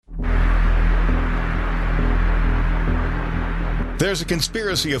There's a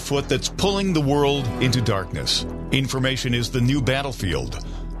conspiracy afoot that's pulling the world into darkness. Information is the new battlefield.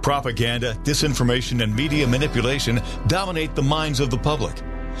 Propaganda, disinformation, and media manipulation dominate the minds of the public.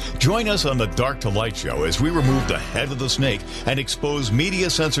 Join us on the Dark to Light show as we remove the head of the snake and expose media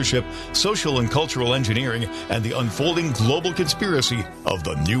censorship, social and cultural engineering, and the unfolding global conspiracy of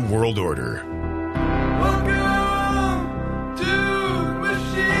the New World Order. Welcome to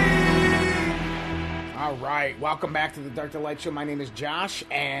Machine! All right, welcome back to the Dark to Light show. My name is Josh,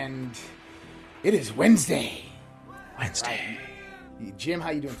 and it is Wednesday. Wednesday. Right. Jim,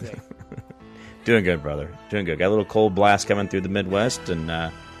 how you doing today? Doing good, brother. Doing good. Got a little cold blast coming through the Midwest, and,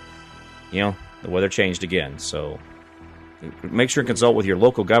 the weather changed again. So make sure and consult with your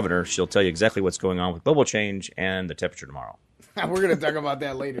local governor. She'll tell you exactly what's going on with global change and the temperature tomorrow. We're going to talk about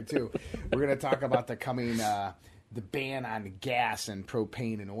that later, too. We're going to talk about the coming, the ban on gas and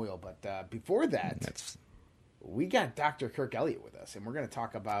propane and oil. But before that, we got Dr. Kirk Elliott with us, and we're going to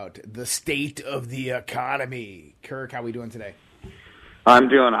talk about the state of the economy. Kirk, how we doing today? I'm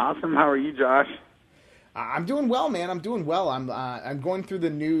doing awesome. How are you, Josh? I'm doing well, man. I'm doing well. I'm going through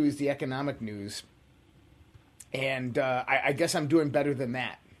the news, the economic news, and I guess I'm doing better than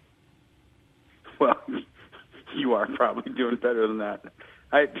that. Well, you are probably doing better than that.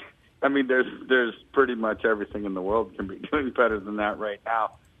 I mean, there's pretty much everything in the world can be doing better than that right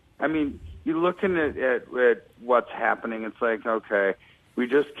now. I mean, you're looking at what's happening. It's like, okay, we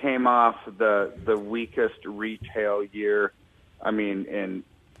just came off the weakest retail year. I mean, and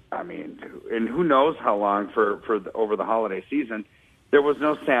who knows how long over the holiday season. There was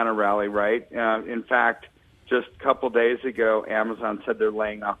no Santa rally, right? In fact, just a couple days ago, Amazon said they're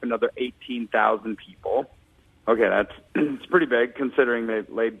laying off another 18,000 people. Okay, it's pretty big considering they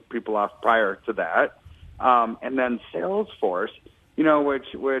laid people off prior to that. And then Salesforce,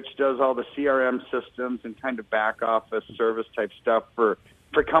 which does all the CRM systems and kind of back office service type stuff for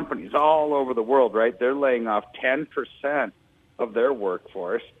companies all over the world, right? They're laying off 10% of their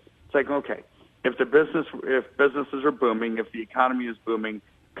workforce. It's like, okay, if businesses are booming, if the economy is booming,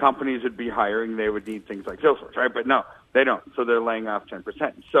 companies would be hiring, they would need things like Salesforce, right? But no, they don't. So they're laying off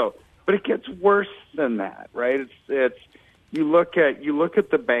 10%. So, but it gets worse than that, right? It's you look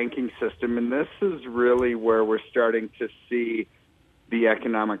at the banking system, and this is really where we're starting to see the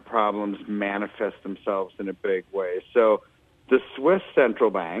economic problems manifest themselves in a big way. So the Swiss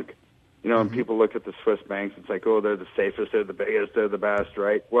central bank, when people look at the Swiss banks, it's like, oh, they're the safest, they're the biggest, they're the best,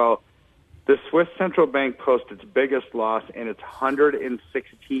 right? Well, the Swiss central bank posted its biggest loss in its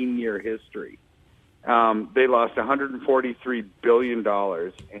 116-year history. They lost $143 billion in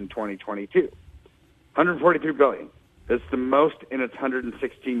 2022. $143 billion. That's the most in its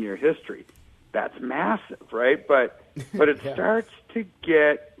 116-year history. That's massive, right? But it starts to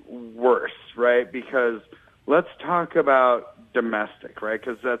get worse, right? Because let's talk about domestic, right?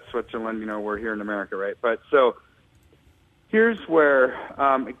 Because that's Switzerland, we're here in America, right? But so here's where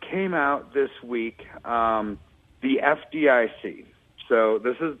it came out this week, the FDIC. So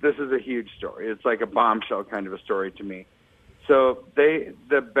this is a huge story. It's like a bombshell kind of a story to me. So the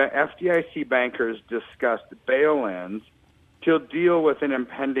FDIC bankers discussed bail-ins to deal with an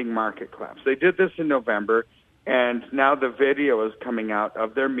impending market collapse. They did this in November, and now the video is coming out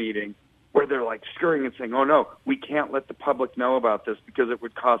of their meeting where they're like scurrying and saying, oh, no, we can't let the public know about this because it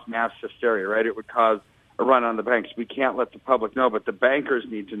would cause mass hysteria, right? It would cause a run on the banks. We can't let the public know, but the bankers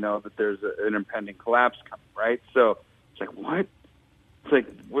need to know that there's an impending collapse coming, right? So it's like, what? It's like,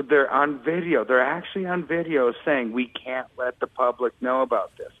 well, they're on video. They're actually on video saying we can't let the public know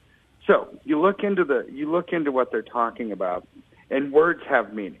about this. So you look into what they're talking about, and words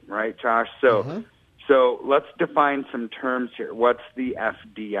have meaning, right, Josh? So So let's define some terms here. What's the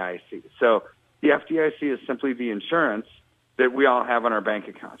FDIC? So the FDIC is simply the insurance that we all have on our bank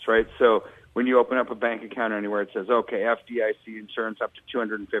accounts, right? So when you open up a bank account anywhere, it says, okay, FDIC insurance up to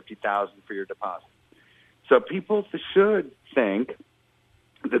 $250,000 for your deposit. So people should think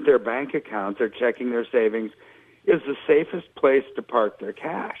that their bank accounts, their checking, their savings, is the safest place to park their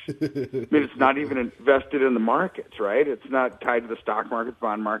cash. I mean, it's not even invested in the markets, right? It's not tied to the stock market,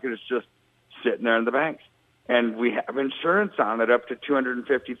 bond market. It's just sitting there in the banks. And we have insurance on it up to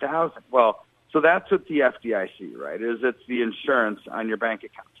 $250,000. Well, so that's what the FDIC, right, is it's the insurance on your bank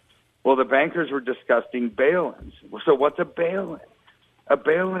account. Well, the bankers were discussing bail-ins. So what's a bail-in? A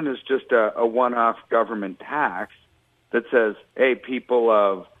bail-in is just a one-off government tax that says, hey, people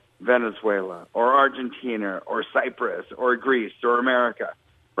of Venezuela or Argentina or Cyprus or Greece or America,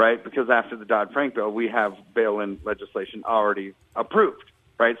 right? Because after the Dodd-Frank bill, we have bail-in legislation already approved,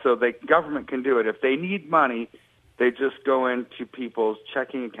 right? So the government can do it. If they need money, they just go into people's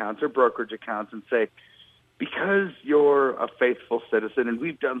checking accounts or brokerage accounts and say, because you're a faithful citizen and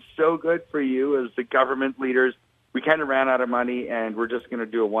we've done so good for you as the government leaders, we kind of ran out of money and we're just going to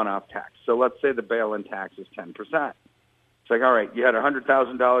do a one-off tax. So let's say the bail-in tax is 10%. It's like, all right, you had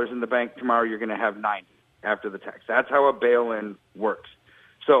 $100,000 in the bank. Tomorrow you're going to have 90 after the tax. That's how a bail-in works.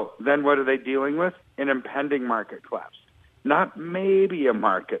 So then what are they dealing with? An impending market collapse. Not maybe a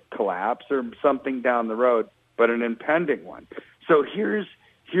market collapse or something down the road, but an impending one. So here's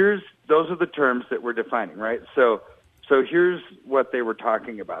those are the terms that we're defining, right? So here's what they were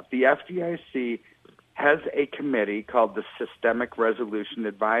talking about. The FDIC has a committee called the Systemic Resolution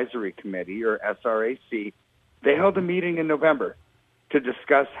Advisory Committee, or SRAC. They held a meeting in November to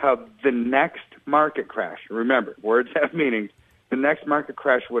discuss how the next market crash, remember, words have meanings, the next market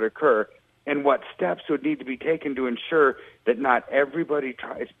crash would occur, and what steps would need to be taken to ensure that not everybody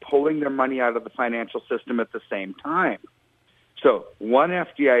tries pulling their money out of the financial system at the same time. So one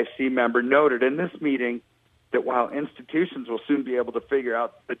FDIC member noted in this meeting that while institutions will soon be able to figure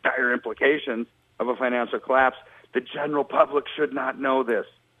out the dire implications of a financial collapse, the general public should not know this.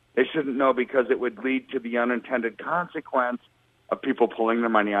 They shouldn't know because it would lead to the unintended consequence of people pulling their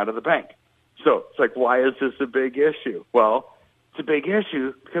money out of the bank. So it's like, why is this a big issue? Well, it's a big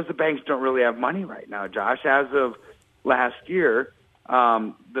issue because the banks don't really have money right now, Josh. As of last year,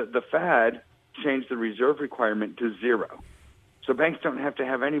 the Fed changed the reserve requirement to zero. So banks don't have to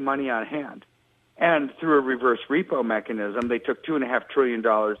have any money on hand. And through a reverse repo mechanism, they took $2.5 trillion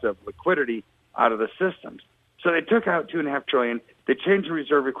of liquidity out of the systems. So they took out $2.5 trillion. They changed the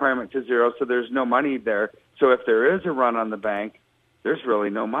reserve requirement to zero, so there's no money there. So if there is a run on the bank, there's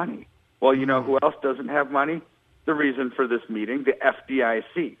really no money. Well, you know who else doesn't have money? The reason for this meeting, the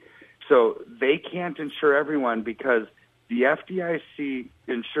FDIC. So they can't insure everyone because the FDIC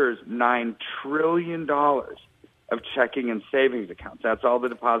insures $9 trillion of checking and savings accounts. That's all the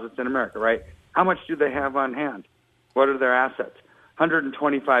deposits in America, right? How much do they have on hand? What are their assets?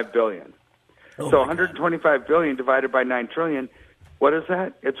 $125 billion. So $125 billion divided by $9 trillion, what is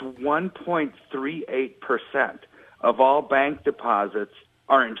that? It's 1.38% of all bank deposits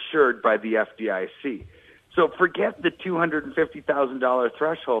are insured by the FDIC. So forget the $250,000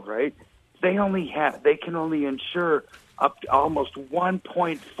 threshold, right? They can only insure up to almost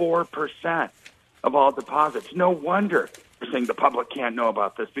 1.4% of all deposits. No wonder they're saying the public can't know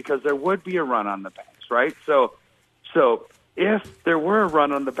about this because there would be a run on the banks, right? So if there were a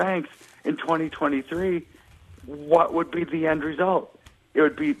run on the banks in 2023, what would be the end result? It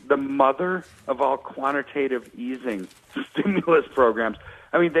would be the mother of all quantitative easing stimulus programs.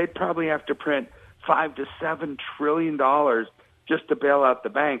 I mean, they'd probably have to print $5 to $7 trillion just to bail out the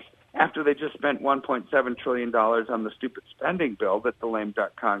banks after they just spent $1.7 trillion on the stupid spending bill that the lame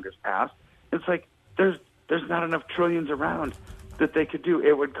duck Congress passed. It's like there's not enough trillions around that they could do.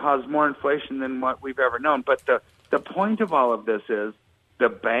 It would cause more inflation than what we've ever known. But the point of all of this is the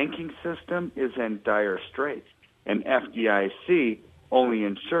banking system is in dire straits, and FDIC only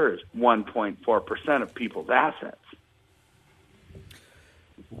insures 1.4% of people's assets.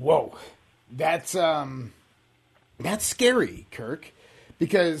 Whoa, that's scary, Kirk,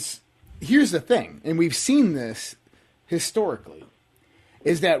 because here's the thing, and we've seen this historically,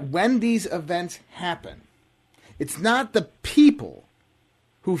 is that when these events happen, it's not the people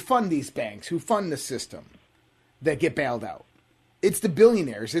who fund these banks, who fund the system, that get bailed out. It's the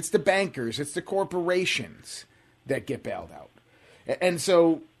billionaires, it's the bankers, it's the corporations that get bailed out. And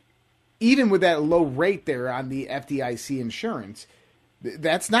so even with that low rate there on the FDIC insurance,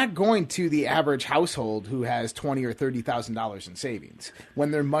 that's not going to the average household who has $20,000 or $30,000 in savings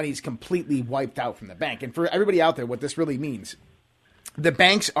when their money's completely wiped out from the bank. And for everybody out there, what this really means, the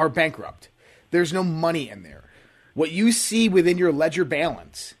banks are bankrupt. There's no money in there. What you see within your ledger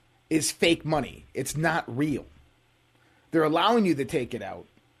balance is fake money. It's not real. They're allowing you to take it out.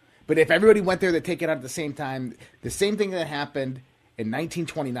 But if everybody went there to take it out at the same time, the same thing that happened in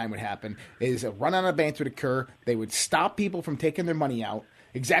 1929 would happen, is a run on a bank would occur. They would stop people from taking their money out.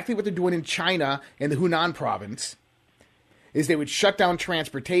 Exactly what they're doing in China in the Hunan province is they would shut down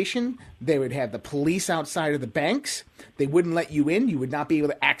transportation. They would have the police outside of the banks. They wouldn't let you in. You would not be able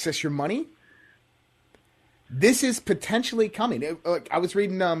to access your money. This is potentially coming. I was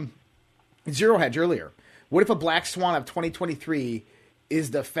reading Zero Hedge earlier. What if a black swan of 2023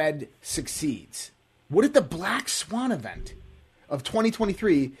 is the Fed succeeds? What if the black swan event of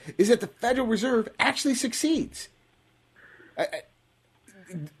 2023 is that the Federal Reserve actually succeeds?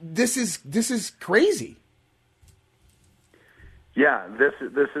 This is crazy. Yeah, this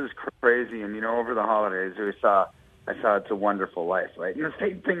is crazy. And over the holidays, I saw It's a Wonderful Life, right? And the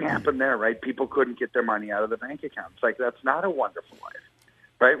same thing happened there, right? People couldn't get their money out of the bank accounts. Like, that's not a wonderful life,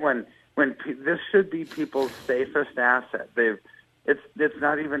 right? When This should be people's safest asset. It's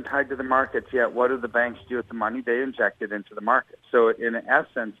not even tied to the markets yet. What do the banks do with the money? They inject it into the market. So in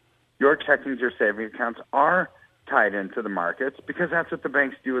essence, your checkings, your savings accounts are tied into the markets because that's what the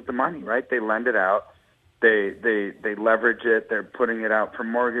banks do with the money, right? They lend it out. They leverage it. They're putting it out for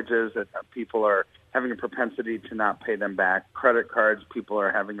mortgages that people are having a propensity to not pay them back. Credit cards, people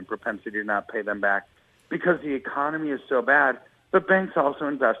are having a propensity to not pay them back because the economy is so bad. But banks also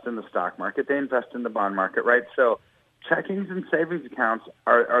invest in the stock market. They invest in the bond market, right? So checkings and savings accounts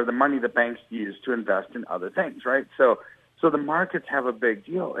are the money that banks use to invest in other things, right? So the markets have a big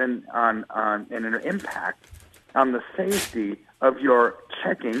deal and an impact on the safety of your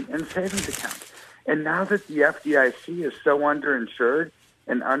checking and savings accounts. And now that the FDIC is so underinsured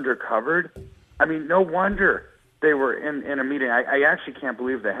and undercovered, I mean, no wonder they were in a meeting. I actually can't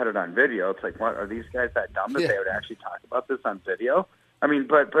believe they had it on video. It's like, what, are these guys that dumb that they would actually talk about this on video? I mean,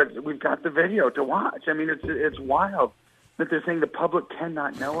 but we've got the video to watch. I mean, it's wild that they're saying the public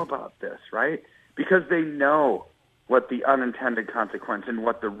cannot know about this, right? Because they know what the unintended consequence and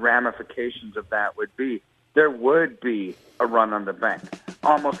what the ramifications of that would be. There would be a run on the bank,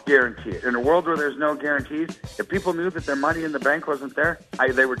 almost guaranteed. In a world where there's no guarantees, if people knew that their money in the bank wasn't there,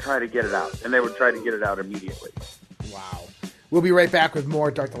 they would try to get it out, and they would try to get it out immediately. Wow. We'll be right back with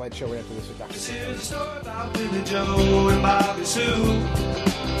more Dark the Light Show right after this with Dr. Here's a story about Billy Joe and Bobby Sue,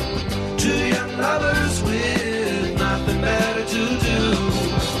 two young lovers with nothing better to do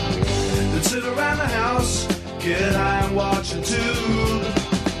than sit around the house, get high and watch a tube.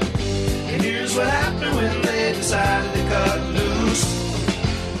 And here's what happened when they decided to cut loose.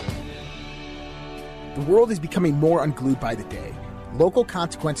 The world is becoming more unglued by the day. Local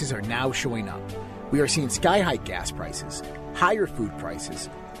consequences are now showing up. We are seeing sky-high gas prices, higher food prices,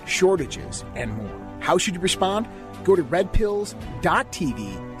 shortages, and more. How should you respond? Go to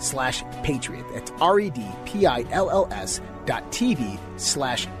redpills.tv/patriot. That's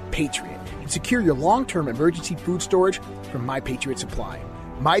redpills.tv/patriot. And secure your long-term emergency food storage from My Patriot Supply.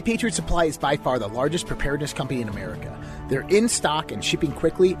 My Patriot Supply is by far the largest preparedness company in America. They're in stock and shipping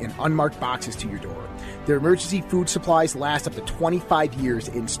quickly in unmarked boxes to your door. Their emergency food supplies last up to 25 years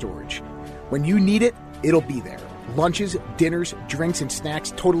in storage. When you need it, it'll be there. Lunches, dinners, drinks, and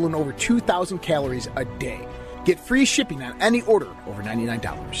snacks totaling over 2,000 calories a day. Get free shipping on any order over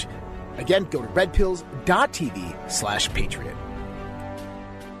 $99. Again, go to redpills.tv/patriot.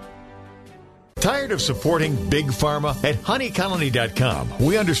 Tired of supporting Big Pharma? At honeycolony.com,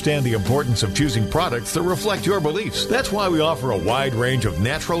 we understand the importance of choosing products that reflect your beliefs. That's why we offer a wide range of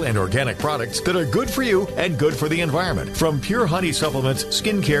natural and organic products that are good for you and good for the environment. From pure honey supplements,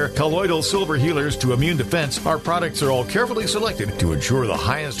 skincare, colloidal silver healers to immune defense, our products are all carefully selected to ensure the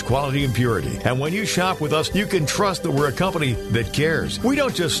highest quality and purity. And when you shop with us, you can trust that we're a company that cares. We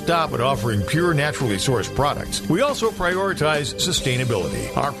don't just stop at offering pure, naturally sourced products. We also prioritize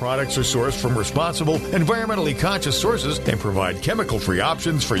sustainability. Our products are sourced from responsible, environmentally conscious sources and provide chemical-free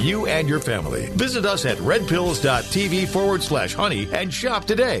options for you and your family. Visit us at redpills.tv/honey and shop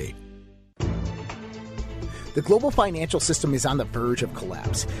today. The global financial system is on the verge of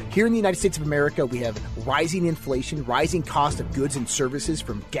collapse. Here in the United States of America, we have rising inflation, rising cost of goods and services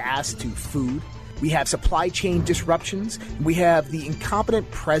from gas to food. We have supply chain disruptions. We have the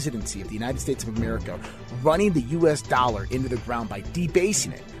incompetent presidency of the United States of America running the U.S. dollar into the ground by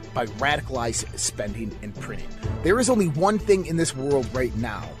debasing it, by radicalized spending and printing. There is only one thing in this world right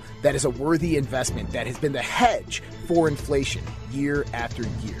now that is a worthy investment that has been the hedge for inflation year after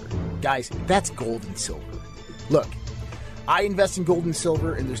year. Guys, that's gold and silver. Look, I invest in gold and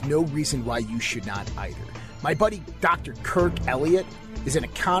silver, and there's no reason why you should not either. My buddy Dr. Kirk Elliott is an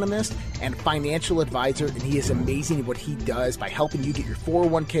economist and financial advisor, and he is amazing at what he does by helping you get your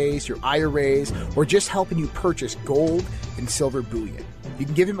 401ks, your IRAs, or just helping you purchase gold and silver bullion. You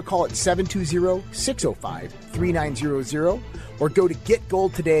can give him a call at 720-605-3900 or go to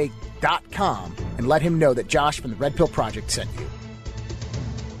getgoldtoday.com and let him know that Josh from the Red Pill Project sent you.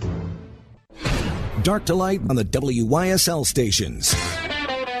 Dark to Light on the WYSL stations.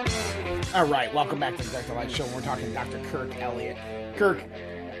 All right, welcome back to the Dark to Light Show. We're talking to Dr. Kirk Elliott. Kirk,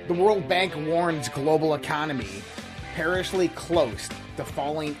 the World Bank warns global economy perilously close to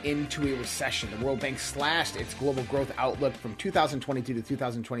falling into a recession. The World Bank slashed its global growth outlook from 2022 to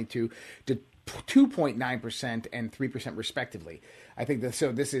 2022 to 2.9% and 3% respectively. I think that,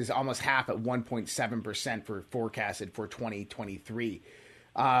 so this is almost half at 1.7% for forecasted for 2023.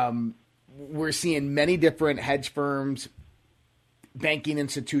 We're seeing many different hedge firms, banking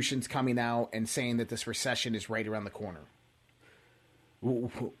institutions coming out and saying that this recession is right around the corner.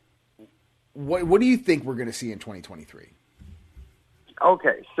 What do you think we're going to see in 2023?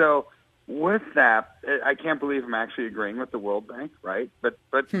 Okay, so with that, I can't believe I'm actually agreeing with the World Bank, right? But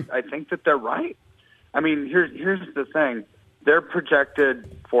I think that they're right. I mean, here's the thing. Their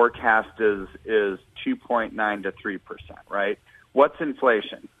projected forecast is 2.9 to 3%, right? What's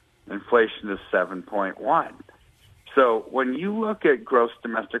inflation? Inflation is 7.1. So when you look at gross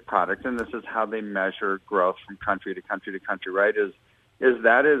domestic product, and this is how they measure growth from country to country to country, right, is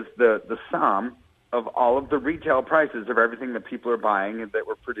the sum of all of the retail prices of everything that people are buying and that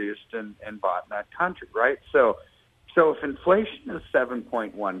were produced and bought in that country, right? So if inflation is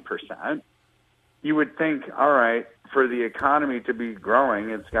 7.1%, you would think, all right, for the economy to be growing,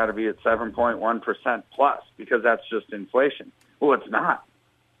 it's got to be at 7.1% plus because that's just inflation. Well, it's not.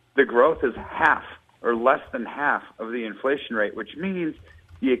 The growth is half or less than half of the inflation rate, which means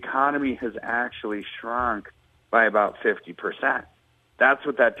the economy has actually shrunk by about 50%. That's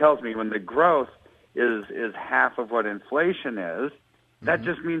what that tells me. When the growth is half of what inflation is, that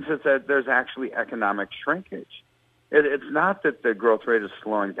just means that there's actually economic shrinkage. It's not that the growth rate is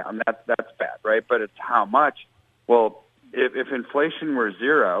slowing down. That's bad, right? But it's how much. Well, if inflation were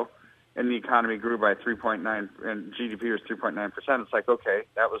zero and the economy grew by 3.9 and GDP was 3.9%, it's like, okay,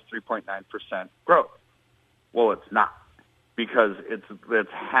 that was 3.9% growth. Well, it's not because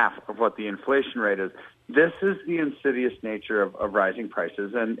it's half of what the inflation rate is. This is the insidious nature of rising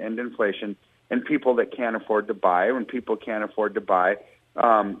prices and inflation and people that can't afford to buy. When people can't afford to buy,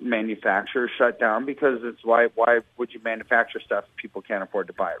 manufacturers shut down because it's why would you manufacture stuff if people can't afford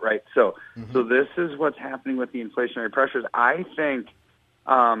to buy it, right? So this is what's happening with the inflationary pressures. I think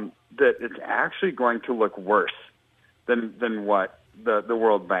that it's actually going to look worse than what the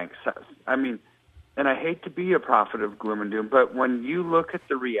World Bank says. I mean, and I hate to be a prophet of gloom and doom, but when you look at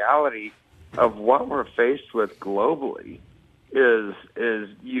the reality of what we're faced with globally, is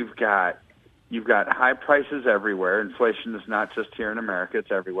you've got high prices everywhere. Inflation is not just here in America,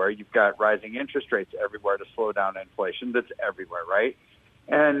 it's everywhere. You've got rising interest rates everywhere to slow down inflation. That's everywhere, right?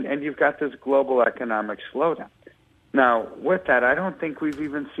 And you've got this global economic slowdown. Now, with that, I don't think we've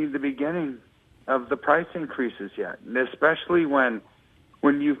even seen the beginning of the price increases yet, and especially when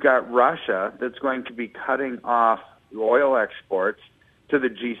you've got Russia that's going to be cutting off oil exports to the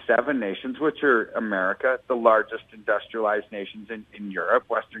G7 nations, which are America, the largest industrialized nations in Europe,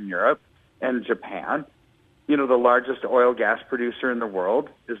 Western Europe, and Japan. You know, the largest oil gas producer in the world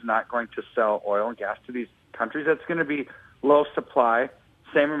is not going to sell oil and gas to these countries. That's going to be low supply,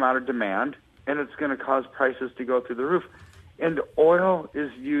 same amount of demand, and it's going to cause prices to go through the roof. And oil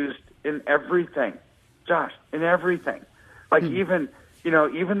is used in everything, Josh, in everything. Like even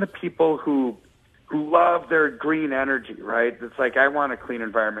the people who love their green energy, right? It's like, I want a clean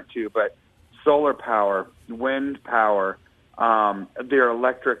environment too, but solar power, wind power, their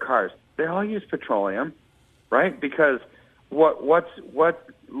electric cars, they all use petroleum, right? Because what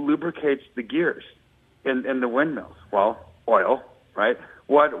lubricates the gears in the windmills? Well, oil, right?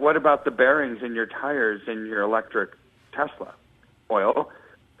 What about the bearings in your tires in your electric Tesla? Oil.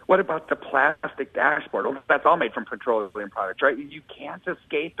 What about the plastic dashboard? Well, that's all made from petroleum products, right? You can't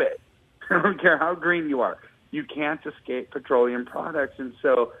escape it. I don't care how green you are. You can't escape petroleum products. And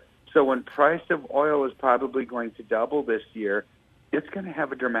so when price of oil is probably going to double this year, it's going to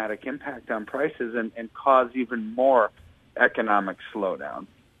have a dramatic impact on prices and cause even more economic slowdown.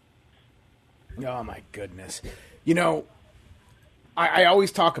 Oh, my goodness. You know, I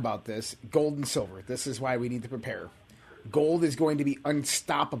always talk about this, gold and silver. This is why we need to prepare. Gold is going to be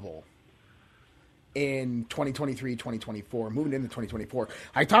unstoppable in 2023, 2024, moving into 2024.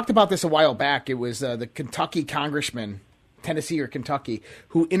 I talked about this a while back. It was the Kentucky congressman, Tennessee or Kentucky,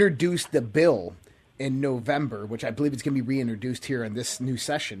 who introduced the bill in November, which I believe is going to be reintroduced here in this new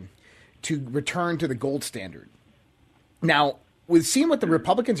session, to return to the gold standard. Now, with seeing what the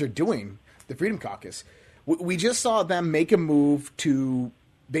Republicans are doing, the Freedom Caucus, we just saw them make a move to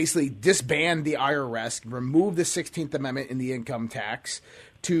basically disband the IRS, remove the 16th Amendment in the income tax,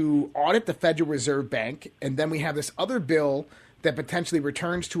 to audit the Federal Reserve Bank, and then we have this other bill that potentially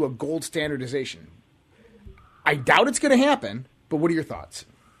returns to a gold standardization. I doubt it's going to happen, but what are your thoughts?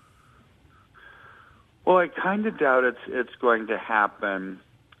 Well, I kind of doubt it's going to happen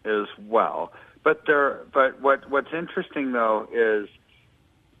as well. But what's interesting though is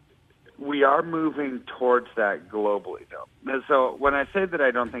we are moving towards that globally, though. And so when I say that I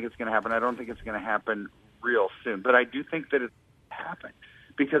don't think it's going to happen, I don't think it's going to happen real soon. But I do think that it's happening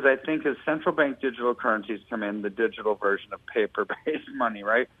because I think as central bank digital currencies come in, the digital version of paper-based money,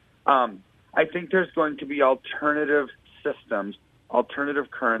 right? I think there's going to be alternative systems,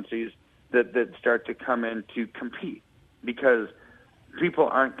 alternative currencies that start to come in to compete because people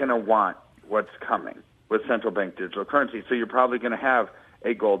aren't going to want what's coming with central bank digital currency. So you're probably going to have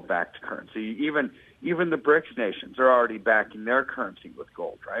a gold-backed currency. Even the BRICS nations are already backing their currency with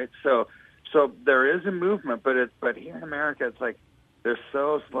gold, right? So there is a movement, but here in America, it's like they're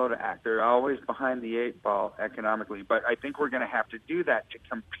so slow to act. They're always behind the eight ball economically. But I think we're going to have to do that to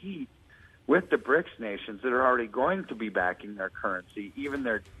compete with the BRICS nations that are already going to be backing their currency, even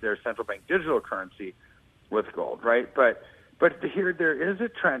their central bank digital currency, with gold, right? But here there is a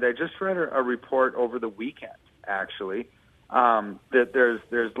trend. I just read a report over the weekend, actually, that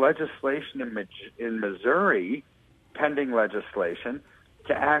there's legislation in Missouri, pending legislation,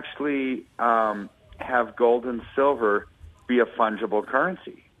 to actually have gold and silver be a fungible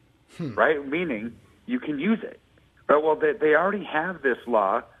currency, right? Meaning you can use it. But well, they already have this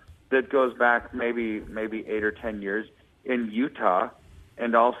law that goes back maybe 8 or 10 years in Utah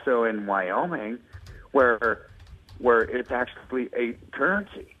and also in Wyoming, where it's actually a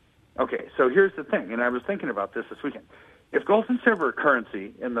currency. Okay, so here's the thing, and I was thinking about this weekend. If gold and silver are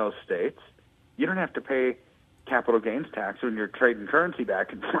currency in those states, you don't have to pay capital gains tax when you're trading currency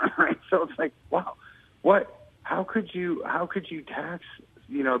back and forth, right? So it's like, wow, how could you tax,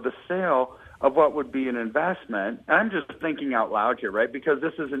 the sale of what would be an investment? And I'm just thinking out loud here, right? Because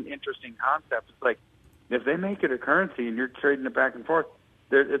this is an interesting concept. It's like, if they make it a currency and you're trading it back and forth,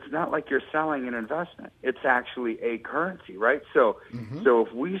 it's not like you're selling an investment. It's actually a currency, right? So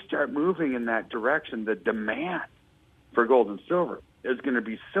if we start moving in that direction, the demand for gold and silver is going to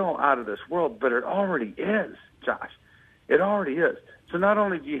be so out of this world, but it already is, Josh. It already is. So not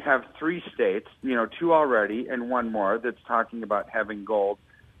only do you have 3 states, 2 already and 1 more that's talking about having gold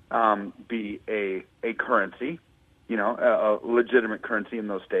be a currency, a legitimate currency in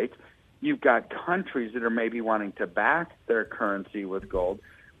those states. You've got countries that are maybe wanting to back their currency with gold.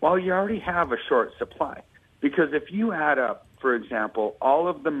 Well, you already have a short supply. Because if you add up, for example, all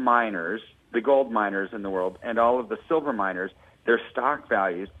of the miners, the gold miners in the world, and all of the silver miners, their stock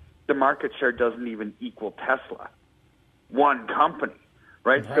values, the market share doesn't even equal Tesla, one company,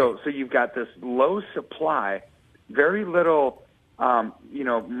 right? So you've got this low supply, very little,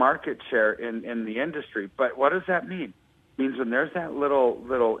 market share in the industry. But what does that mean? It means when there's that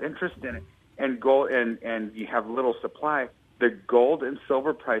little interest in it, and gold, and you have little supply, the gold and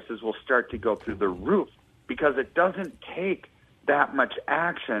silver prices will start to go through the roof, because it doesn't take that much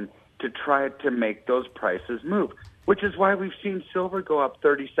action to try to make those prices move, which is why we've seen silver go up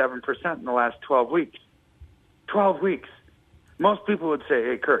 37% in the last 12 weeks. 12 weeks. Most people would say,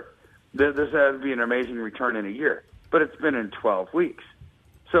 hey, Kurt, this would be an amazing return in a year, but it's been in 12 weeks.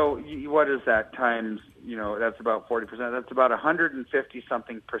 So what is that times, that's about 40%. That's about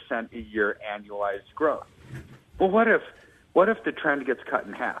 150-something% a year annualized growth. Well, what if the trend gets cut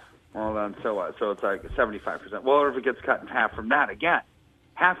in half? Well, then so what? So it's like 75%. Well, what if it gets cut in half from that again?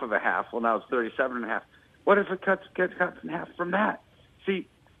 Half of a half. Well, now it's 37.5. What if it gets cut in half from that? See,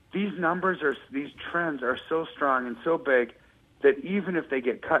 these trends are so strong and so big that even if they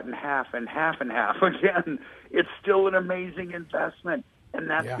get cut in half and half and half again, it's still an amazing investment. And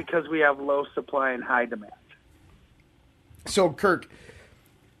that's because we have low supply and high demand. So, Kirk,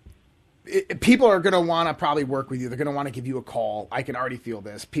 people are going to want to probably work with you. They're going to want to give you a call. I can already feel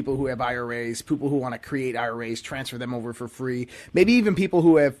this. People who have IRAs, people who want to create IRAs, transfer them over for free. Maybe even people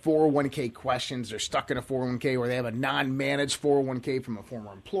who have 401k questions. They're stuck in a 401k, or they have a non-managed 401k from a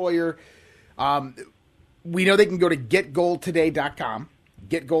former employer. We know they can go to getgoldtoday.com.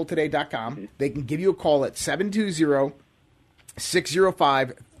 Getgoldtoday.com. They can give you a call at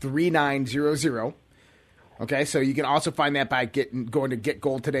 720-605-3900. Okay, so you can also find that by going to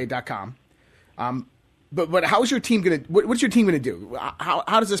getgoldtoday.com. But how's your team going to? What's your team going to do?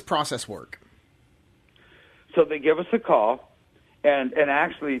 How does this process work? So they give us a call, and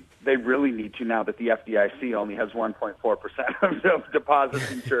actually they really need to now that the FDIC only has 1.4% of deposits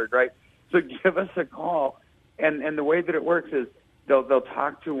insured, right? So give us a call, and the way that it works is they'll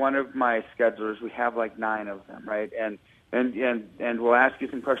talk to one of my schedulers. We have like 9 of them, right? And we'll ask you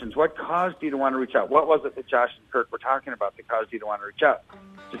some questions. What caused you to want to reach out? What was it that Josh and Kirk were talking about that caused you to want to reach out?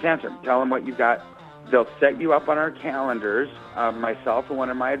 Just answer them. Tell them what you've got. They'll set you up on our calendars, myself and one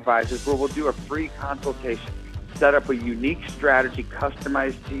of my advisors, where we'll do a free consultation, set up a unique strategy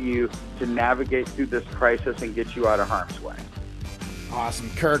customized to you to navigate through this crisis and get you out of harm's way. Awesome.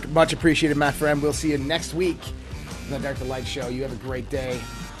 Kirk, much appreciated, my friend. We'll see you next week on the Dark to Light Show. You have a great day.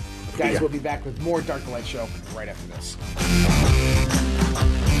 Guys, we'll be back with more Dark to Light Show right after this.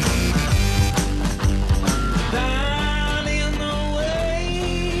 Down in the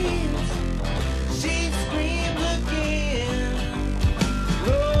waves, she screams again.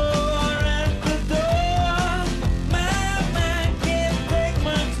 Roar at the door, my mind can't take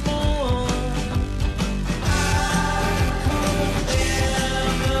much more. I could bear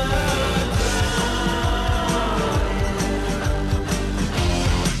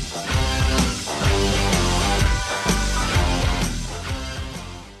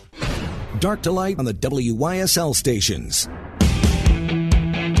Dark to Light on the WYSL stations.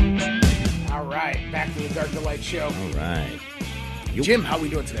 All right, back to the Dark to Light show. All right. Jim, how are we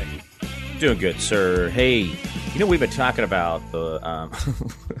doing today? Doing good, sir. Hey, we've been talking about the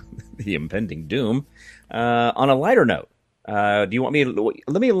the impending doom. On a lighter note, do you want me to,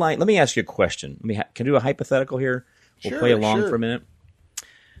 let me ask you a question. Can I do a hypothetical here? We'll play along for a minute.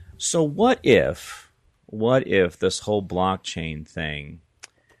 So what if this whole blockchain thing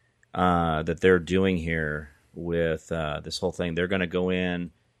that they're doing here with this whole thing, they're going to go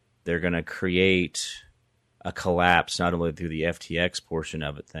in, they're going to create a collapse, not only through the FTX portion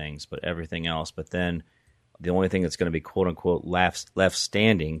of it, but everything else. But then the only thing that's going to be quote unquote left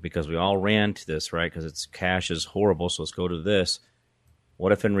standing, because we all ran to this, right? Because it's cash is horrible. So let's go to this.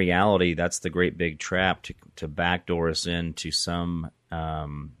 What if in reality that's the great big trap to backdoor us into some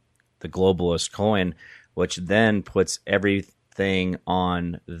the globalist coin, which then puts everything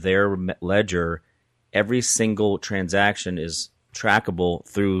on their ledger. Every single transaction is trackable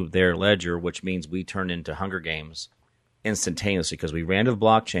through their ledger, which means we turn into Hunger Games instantaneously because we ran to the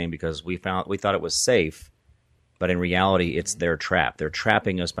blockchain because we thought it was safe, but in reality it's their trap. They're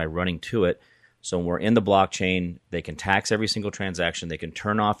trapping us by running to it. So when we're in the blockchain, they can tax every single transaction. They can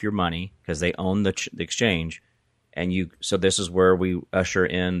turn off your money because they own the exchange. So this is where we usher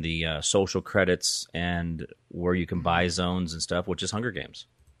in the social credits and where you can buy zones and stuff, which is Hunger Games.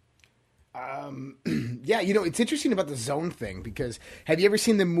 Yeah, it's interesting about the zone thing because have you ever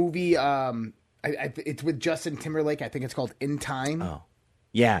seen the movie? It's with Justin Timberlake. I think it's called In Time. Oh,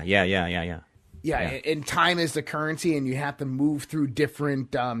 yeah. Yeah, and time is the currency, and you have to move through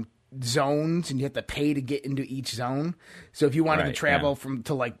different zones, and you have to pay to get into each zone. So if you wanted to travel from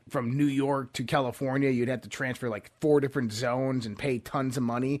New York to California, you'd have to transfer like 4 different zones and pay tons of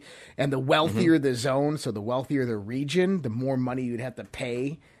money. And the wealthier the zone, so the wealthier the region, the more money you'd have to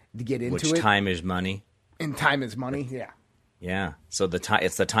pay to get into it. Which time is money. And time is money, yeah. Yeah. So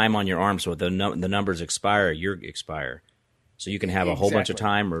it's the time on your arm. So the numbers expire, you expire. So you can have a whole bunch of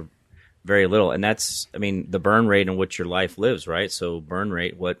time or very little. And that's, the burn rate in which your life lives, right? So burn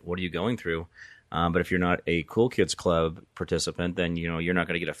rate, what are you going through? But if you're not a Cool Kids Club participant, then you're not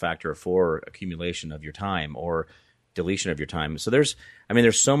going to get a factor of 4 accumulation of your time or deletion of your time. So there's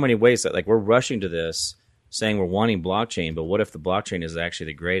so many ways that we're rushing to this saying we're wanting blockchain, but what if the blockchain is actually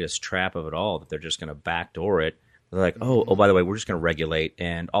the greatest trap of it all, that they're just going to backdoor it? They're like, oh, by the way, we're just going to regulate,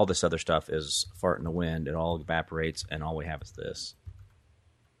 and all this other stuff is fart in the wind. It all evaporates, and all we have is this.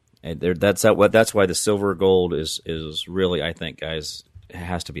 And that's why the silver gold is really, I think, guys, it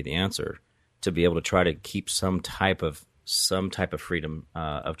has to be the answer to be able to try to keep some type of freedom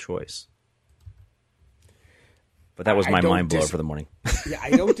of choice. But that was my mind blower for the morning. Yeah,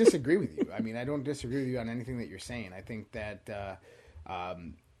 I don't disagree with you. I don't disagree with you on anything that you're saying. I think that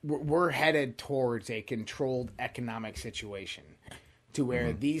we're headed towards a controlled economic situation to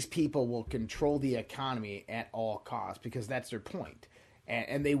where these people will control the economy at all costs because that's their point.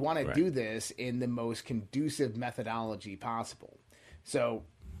 And they want to do this in the most conducive methodology possible. So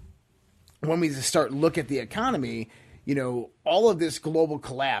when we start look at the economy, all of this global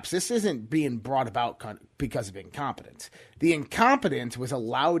collapse, this isn't being brought about because of incompetence. The incompetence was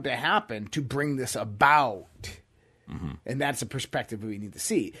allowed to happen to bring this about. Mm-hmm. And that's a perspective we need to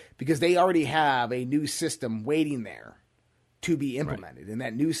see because they already have a new system waiting there to be implemented. And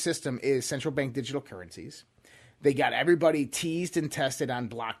that new system is central bank digital currencies. They got everybody teased and tested on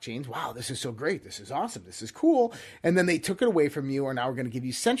blockchains. Wow, this is so great. This is awesome. This is cool. And then they took it away from you, and now we're going to give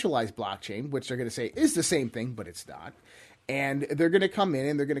you centralized blockchain, which they're going to say is the same thing, but it's not. And they're going to come in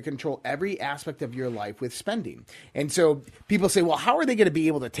and they're going to control every aspect of your life with spending. And so people say, well, how are they going to be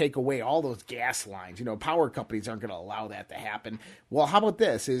able to take away all those gas lines? Power companies aren't going to allow that to happen. Well, how about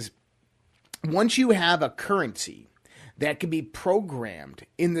this is once you have a currency that can be programmed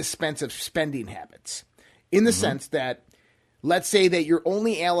in the sense of spending habits, in the sense that, let's say that you're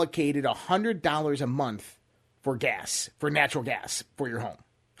only allocated $100 a month for gas, for natural gas for your home.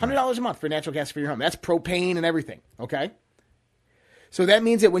 $100 a month for natural gas for your home. That's propane and everything, okay? So that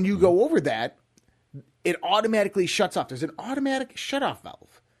means that when you go over that, it automatically shuts off. There's an automatic shutoff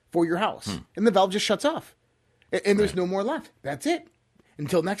valve for your house, and the valve just shuts off. And there's no more left. That's it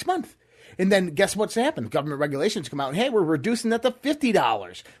until next month. And then guess what's happened? Government regulations come out and, hey, we're reducing that to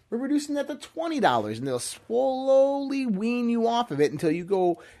 $50. We're reducing that to $20. And they'll slowly wean you off of it until you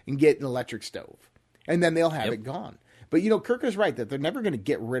go and get an electric stove. And then they'll have it gone. But, Kirk is right that they're never going to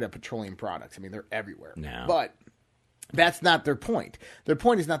get rid of petroleum products. They're everywhere. No. But that's not their point. Their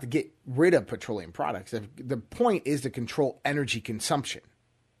point is not to get rid of petroleum products. The point is to control energy consumption.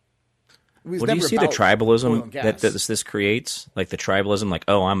 was Well, do you never see the about oil tribalism and that gas. this creates? Like the tribalism, like,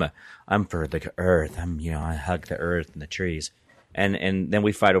 oh, I'm for the earth. I hug the earth and the trees, and then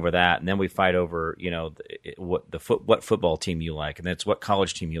we fight over that, and then we fight over what football team you like, and that's what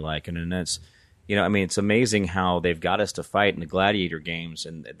college team you like, and then that's it's amazing how they've got us to fight in the gladiator games,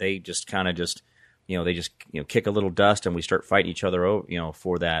 and they just kind of kick a little dust, and we start fighting each other over,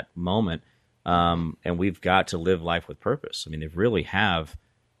 for that moment, and we've got to live life with purpose. I mean, they really have.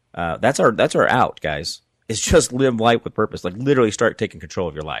 That's our out, guys. It's just live life with purpose. Like literally start taking control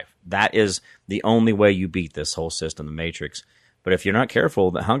of your life. That is the only way you beat this whole system, the Matrix. But if you're not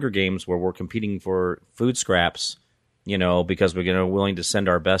careful, the Hunger Games where we're competing for food scraps, because we're willing to send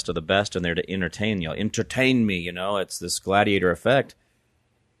our best of the best in there to entertain me. It's this gladiator effect.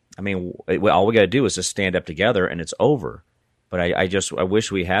 I mean, all we got to do is just stand up together, and it's over. But I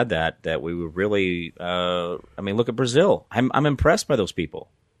wish we had that we would really. Look at Brazil. I'm impressed by those people.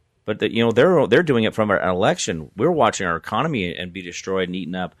 But they're doing it from an election. We're watching our economy and be destroyed and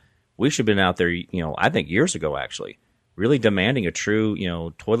eaten up. We should have been out there, I think years ago actually, really demanding a true,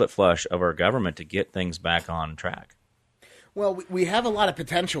 toilet flush of our government to get things back on track. Well, we have a lot of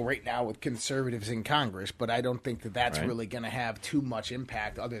potential right now with conservatives in Congress, but I don't think that's really going to have too much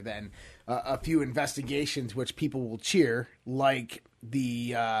impact other than a few investigations which people will cheer, like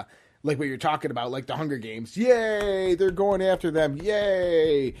the like what you're talking about, like the Hunger Games. Yay, they're going after them.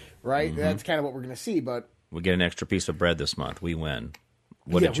 Yay, right? Mm-hmm. That's kind of what we're going to see. But we get an extra piece of bread this month. We win.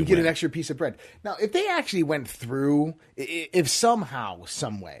 We get an extra piece of bread. Now, if they actually went through, if somehow,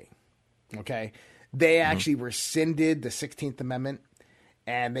 some way, okay, they actually rescinded the 16th Amendment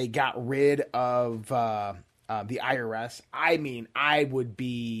and they got rid of the IRS, I mean, I would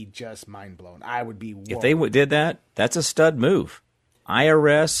be just mind blown. I would be. Whoa. If they did that, that's a stud move.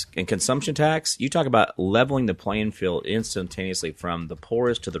 IRS and consumption tax, you talk about leveling the playing field instantaneously from the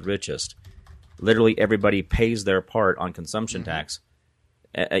poorest to the richest. Literally everybody pays their part on consumption tax.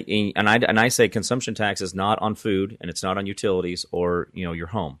 And I say consumption tax is not on food and it's not on utilities or your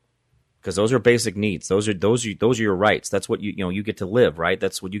home, because those are basic needs. Those are your rights. That's what you get to live, right?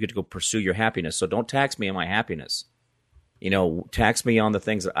 That's what you get to go pursue your happiness. So don't tax me on my happiness. Tax me on the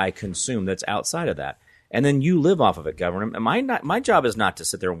things that I consume that's outside of that. And then you live off of it, government. And my job is not to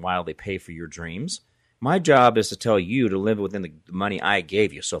sit there and wildly pay for your dreams. My job is to tell you to live within the money I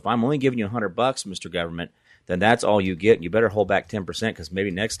gave you. So if I'm only giving you $100, Mr. Government, then that's all you get. You better hold back 10% because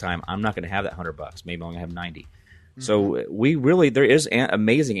maybe next time I'm not going to have that $100. Maybe I'm going to have 90. Mm-hmm. So there is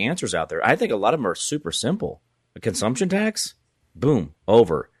amazing answers out there. I think a lot of them are super simple. A consumption tax, boom,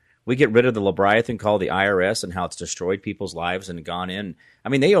 over. We get rid of the Leviathan called the IRS and how it's destroyed people's lives and gone in. I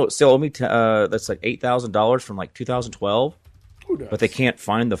mean, they still owe me that's like $8,000 from like 2012, but they can't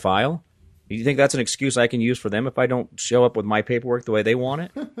find the file. You think that's an excuse I can use for them if I don't show up with my paperwork the way they want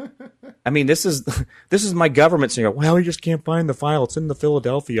it? I mean, this is my government saying, well, we just can't find the file. It's in the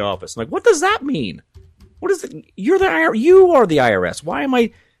Philadelphia office. I'm like, what does that mean? What is it? You are the IRS. Why am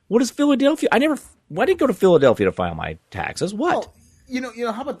I? What is Philadelphia? Why did I go to Philadelphia to file my taxes? What?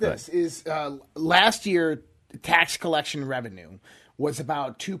 Well, how about this? Is last year tax collection revenue was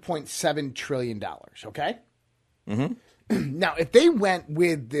about $2.7 trillion. Okay. Mm-hmm. Now, if they went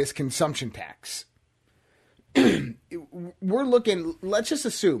with this consumption tax, we're looking, let's just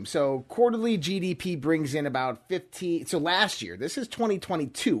assume, so quarterly GDP brings in about 15. So last year, this is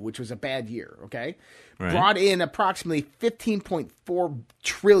 2022, which was a bad year, okay? Right. Brought in approximately 15.4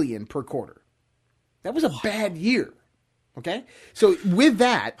 trillion per quarter. That was a bad year, okay? So with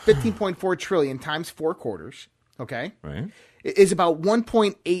that, 15.4 trillion times 4 quarters, okay? Right. Is about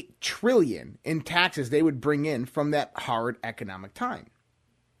 1.8 trillion in taxes they would bring in from that hard economic time.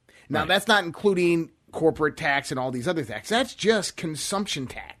 Now, that's not including corporate tax and all these other taxes. That's just consumption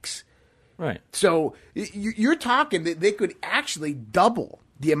tax. Right. So you're talking that they could actually double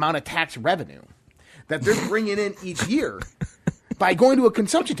the amount of tax revenue that they're bringing in each year by going to a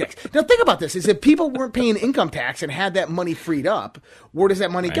consumption tax. Now, think about this. Is if people weren't paying income tax and had that money freed up, where does that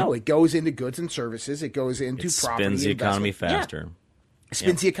money go? It goes into goods and services. It goes into property. Spins the economy faster. Yeah.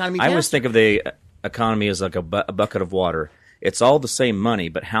 Spins the economy faster. I always think of the economy as like a bucket of water. It's all the same money,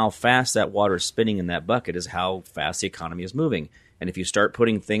 but how fast that water is spinning in that bucket is how fast the economy is moving. And if you start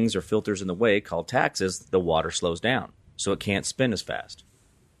putting things or filters in the way called taxes, the water slows down, so it can't spin as fast.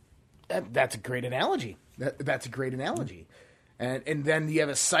 That's a great analogy. That's a great analogy. And then you have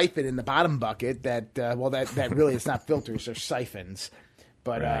a siphon in the bottom bucket that really it's not filters, they're siphons.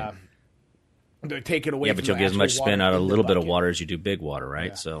 But they're taking away from but you'll get as much spin out of a little bit of water as you do big water,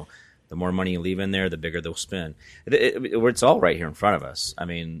 right? Yeah. So The more money you leave in there, the bigger they'll spend. It's all right here in front of us. I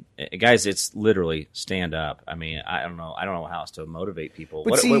mean, guys, it's literally stand up. I mean, I don't know how else to motivate people.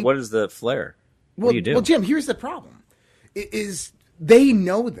 What is the flair? What do you do? Well, Jim, here's the problem. They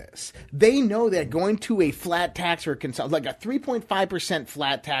know this. They know that going to a flat tax or like a 3.5%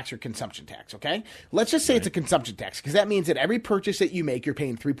 flat tax or consumption tax, okay? Let's just say it's a consumption tax, because that means that every purchase that you make, you're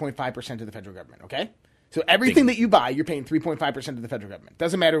paying 3.5% to the federal government, okay? So everything that you buy, you're paying 3.5% to the federal government.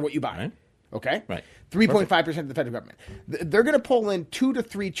 Doesn't matter what you buy. Right. Okay? Right. 3.5% to the federal government. They're going to pull in $2 to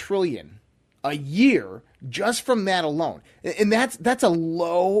 $3 trillion a year just from that alone. And that's a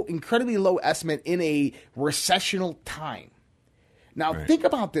incredibly low estimate in a recessional time. Now, think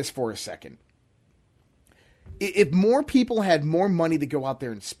about this for a second. If more people had more money to go out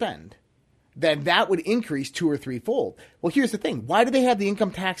there and spend, then that would increase 2 or 3-fold. Well, here's the thing. Why do they have the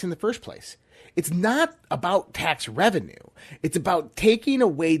income tax in the first place? It's not about tax revenue. It's about taking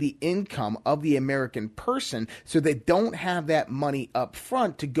away the income of the American person so they don't have that money up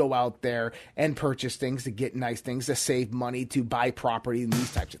front to go out there and purchase things, to get nice things, to save money, to buy property, and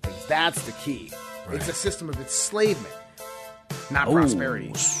these types of things. That's the key. Right. It's a system of enslavement, not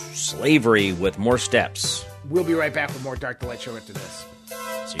prosperity. Slavery with more steps. We'll be right back with more Dark to Light Show after this.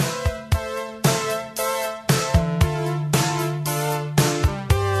 See you.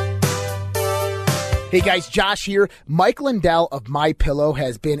 Hey guys, Josh here. Mike Lindell of MyPillow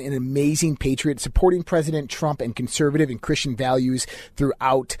has been an amazing patriot, supporting President Trump and conservative and Christian values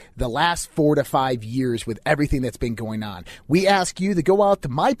throughout the last 4 to 5 years with everything that's been going on. We ask you to go out to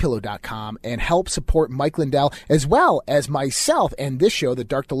MyPillow.com and help support Mike Lindell, as well as myself and this show, the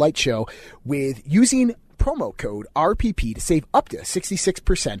Dark to Light Show, with using promo code RPP to save up to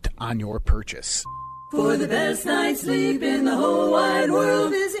 66% on your purchase. For the best night's sleep in the whole wide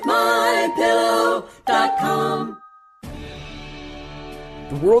world, visit MyPillow.com.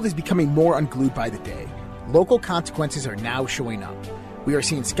 The world is becoming more unglued by the day. Local consequences are now showing up. We are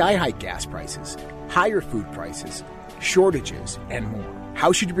seeing sky-high gas prices, higher food prices, shortages, and more.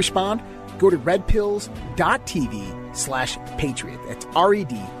 How should you respond? Go to redpills.tv/patriot. That's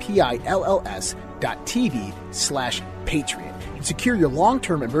redpills.tv/patriot. And secure your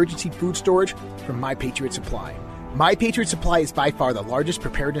long-term emergency food storage from My Patriot Supply. My Patriot Supply is by far the largest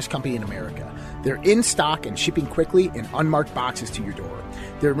preparedness company in America. They're in stock and shipping quickly in unmarked boxes to your door.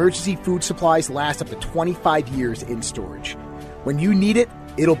 Their emergency food supplies last up to 25 years in storage. When you need it,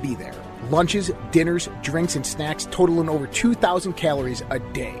 it'll be there. Lunches, dinners, drinks, and snacks totaling over 2,000 calories a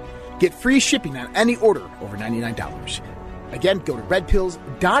day. Get free shipping on any order over $99. Again, go to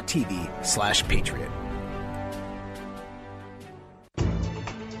redpills.tv/patriot.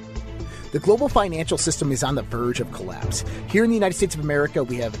 The global financial system is on the verge of collapse. Here in the United States of America,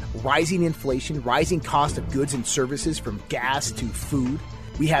 we have rising inflation, rising cost of goods and services from gas to food.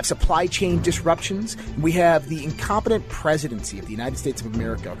 We have supply chain disruptions. We have the incompetent presidency of the United States of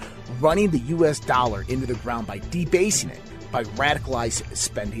America running the U.S. dollar into the ground by debasing it, by radicalized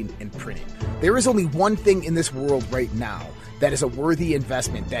spending and printing. There is only one thing in this world right now that is a worthy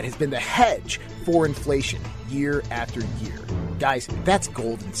investment that has been the hedge for inflation year after year. Guys, that's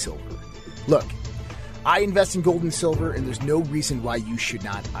gold and silver. Look, I invest in gold and silver, and there's no reason why you should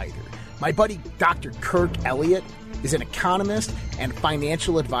not either. My buddy Dr. Kirk Elliott is an economist and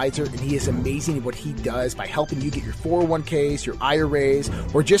financial advisor, and he is amazing at what he does by helping you get your 401ks, your IRAs,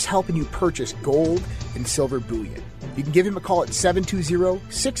 or just helping you purchase gold and silver bullion. You can give him a call at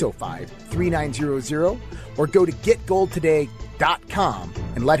 720-605-3900 or go to getgoldtoday.com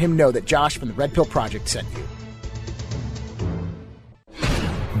and let him know that Josh from the Red Pill Project sent you.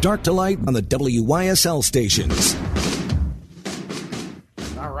 Dark to Light on the WYSL stations.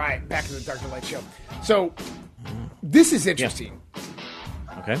 All right, back to the Dark to Light Show. So, this is interesting. Yeah.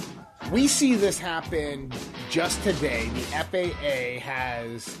 Okay. We see this happen just today. The FAA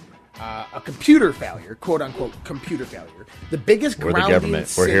has a computer failure, quote-unquote computer failure. The biggest We're grounding the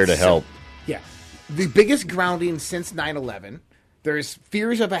government. We're here to help. Yeah. The biggest grounding since 9/11. There's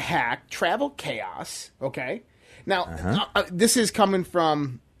fears of a hack, travel chaos, okay? Now, this is coming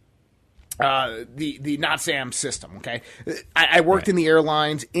from the NOTSAM system, okay? I worked in the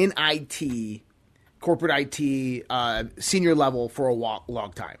airlines, in IT, corporate IT, senior level for a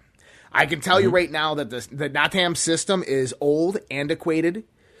long time. I can tell you right now that the NOTAM system is old, antiquated.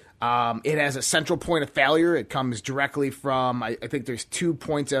 It has a central point of failure. It comes directly from, I think there's 2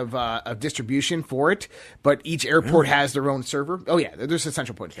 points of distribution for it, but each airport has their own server. Oh, yeah, there's a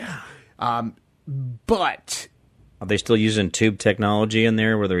central point of failure. But... Are they still using tube technology in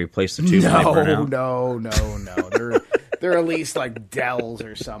there where they replace the tube? No. They're at least like Dells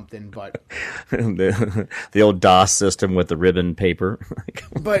or something, but the old DOS system with the ribbon paper.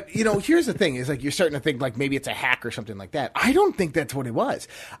 But, here's the thing is like you're starting to think like maybe it's a hack or something like that. I don't think that's what it was.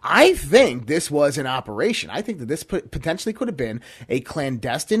 I think this was an operation. I think that this potentially could have been a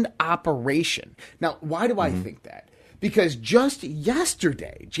clandestine operation. Now, why do I think that? Because just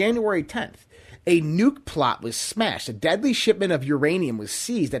yesterday, January 10th, a nuke plot was smashed. A deadly shipment of uranium was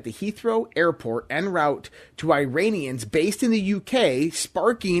seized at the Heathrow Airport en route to Iranians based in the UK,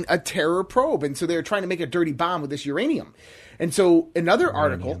 sparking a terror probe. And so they were trying to make a dirty bomb with this uranium. And so another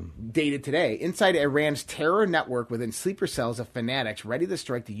article dated today, inside Iran's terror network within sleeper cells of fanatics ready to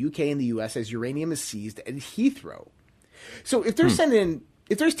strike the UK and the US as uranium is seized at Heathrow. So if they're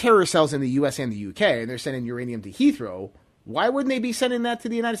if there's terror cells in the US and the UK and they're sending uranium to Heathrow, why wouldn't they be sending that to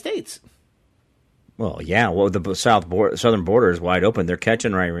the United States? Well, yeah. Well, the southern border is wide open. They're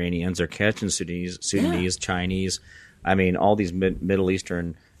catching Iranians. They're catching Sudanese, Chinese. I mean, all these Middle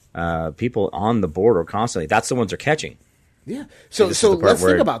Eastern people on the border constantly. That's the ones they're catching. Yeah. So let's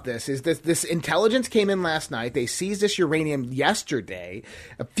think about this. Is this intelligence came in last night. They seized this uranium yesterday.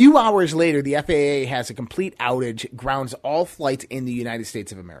 A few hours later, the FAA has a complete outage, grounds all flights in the United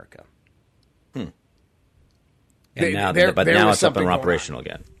States of America. And now it's up and operational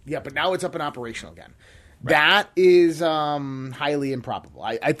again. Yeah, but now it's up and operational again. Right. That is highly improbable.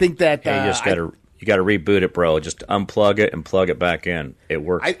 I think that you got to reboot it, bro. Just unplug it and plug it back in. It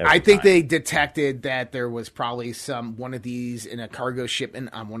works. I think they detected that there was probably one of these in a cargo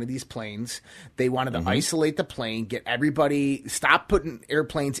shipment on one of these planes. They wanted to isolate the plane, get everybody, stop putting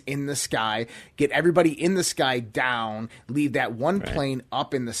airplanes in the sky, get everybody in the sky down, leave that one plane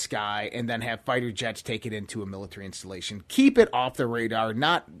up in the sky, and then have fighter jets take it into a military installation. Keep it off the radar,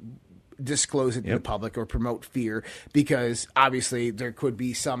 not disclose it to the public or promote fear, because obviously there could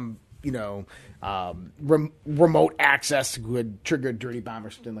be some remote access would trigger a dirty bomb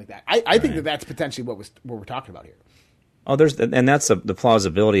or something like that. I think that's potentially what we're talking about here. Oh, that's the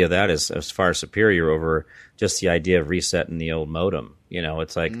plausibility of that is as far superior over just the idea of resetting the old modem.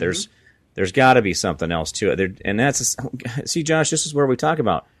 It's like there's got to be something else to it. And see, Josh, this is where we talk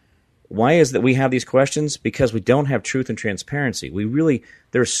about why is that we have these questions, because we don't have truth and transparency.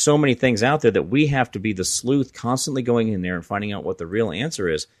 There's so many things out there that we have to be the sleuth, constantly going in there and finding out what the real answer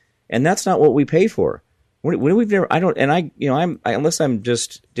is. And that's not what we pay for. Unless I'm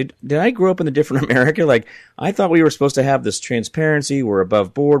just, did I grow up in a different America? Like, I thought we were supposed to have this transparency. We're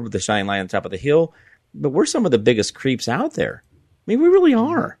above board with the shining light on top of the hill, but we're some of the biggest creeps out there. I mean, we really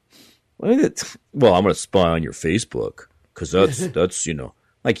are. Well, I'm going to spy on your Facebook because that's,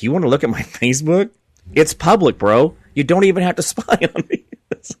 like, you want to look at my Facebook? It's public, bro. You don't even have to spy on me.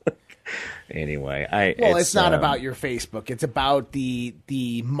 Anyway, it's not about your Facebook. It's about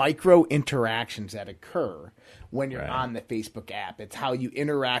the micro interactions that occur when you're on the Facebook app. It's how you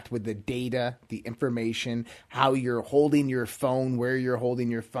interact with the data, the information, how you're holding your phone, where you're holding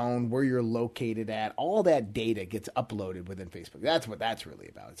your phone, where you're located at. All that data gets uploaded within Facebook. That's what that's really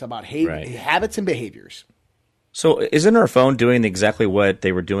about. It's about habits and behaviors. So isn't our phone doing exactly what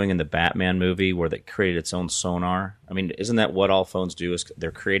they were doing in the Batman movie where they created its own sonar? I mean, isn't that what all phones do? Is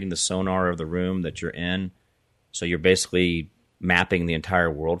they're creating the sonar of the room that you're in, so you're basically mapping the entire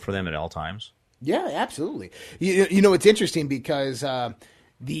world for them at all times? Yeah, absolutely. It's interesting because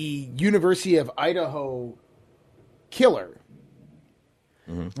the University of Idaho killer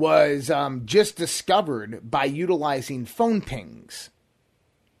was just discovered by utilizing phone pings.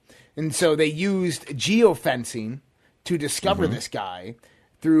 And so they used geofencing to discover this guy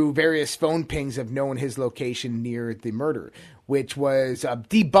through various phone pings of knowing his location near the murder, which was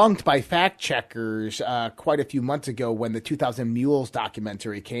debunked by fact checkers quite a few months ago when the 2000 Mules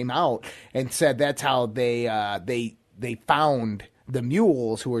documentary came out and said that's how they found the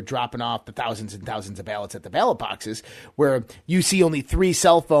mules who were dropping off the thousands and thousands of ballots at the ballot boxes, where you see only 3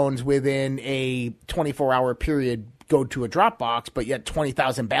 cell phones within a 24-hour period go to a drop box, but yet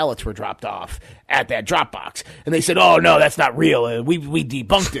 20,000 ballots were dropped off at that drop box. And they said, oh, no, that's not real. We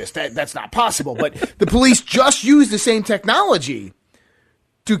debunked this. That's not possible. But the police just used the same technology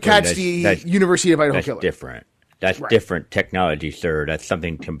to catch the University of Idaho killer. Different. That's different technology, sir. That's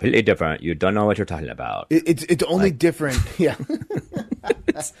something completely different. You don't know what you're talking about. It's only different. Yeah.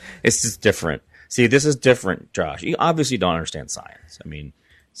 It's just different. See, this is different, Josh. You obviously don't understand science. I mean,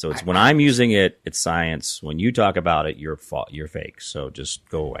 so it's when I'm using it, it's science. When you talk about it, you're fake. So just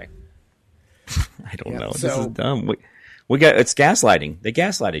go away. I don't know. This is dumb. It's gaslighting. They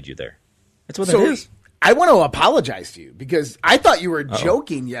gaslighted you there. That's what it is. I want to apologize to you because I thought you were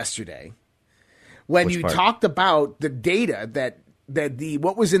joking yesterday when you talked about the data that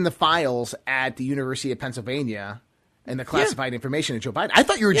what was in the files at the University of Pennsylvania and the classified information of Joe Biden. I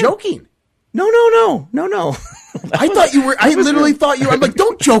thought you were joking. No. I thought you were. I literally thought you were. I'm like,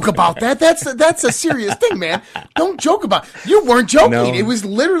 don't joke about that. That's a serious thing, man. Don't joke about. You weren't joking. No. It was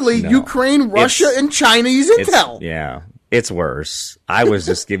literally Ukraine, Russia, and Chinese intel. Yeah. It's worse. I was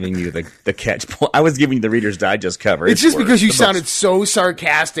just giving you the catch point. I was giving you the Reader's Digest cover. It's just worse. because you sounded so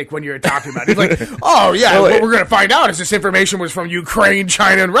sarcastic when you were talking about it. It's like, oh, yeah, what we're going to find out is this information was from Ukraine,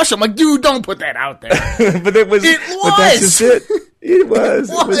 China, and Russia. I'm like, dude, don't put that out there. But it was. But that's just it. It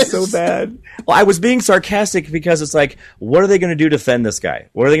was. It was so bad. Well, I was being sarcastic because it's like, what are they going to do to defend this guy?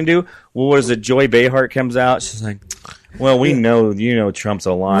 What are they going to do? Well, what is it? Joy Behar comes out. She's like, well, we know, Trump's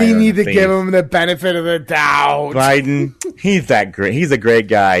a liar. We need to give him the benefit of the doubt. Biden, he's that great. He's a great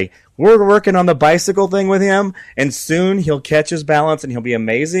guy. We're working on the bicycle thing with him, and soon he'll catch his balance and he'll be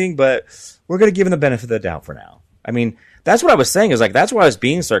amazing, but we're going to give him the benefit of the doubt for now. I mean, that's what I was saying. Is like, that's what I was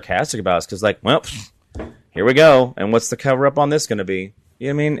being sarcastic about. Is because, like, well, here we go. And what's the cover up on this going to be? You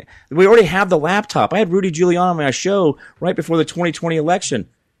know what I mean? We already have the laptop. I had Rudy Giuliani on my show right before the 2020 election.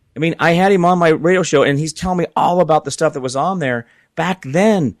 I mean, I had him on my radio show, and he's telling me all about the stuff that was on there back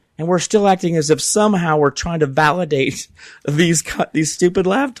then, and we're still acting as if somehow we're trying to validate these stupid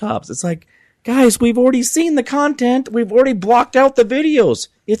laptops. It's like, guys, we've already seen the content. We've already blocked out the videos.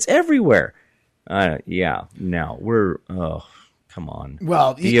 It's everywhere. Come on.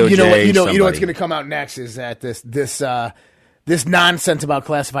 Well, DOJ, you know what's going to come out next is that this nonsense about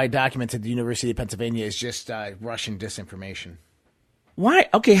classified documents at the University of Pennsylvania is just Russian disinformation. Why?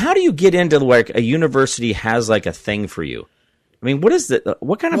 Okay, how do you get into where a university has like a thing for you? I mean, what is that?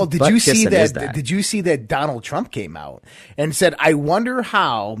 What kind of did you see that? Did you see that Donald Trump came out and said, "I wonder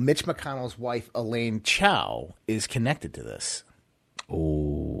how Mitch McConnell's wife Elaine Chao is connected to this."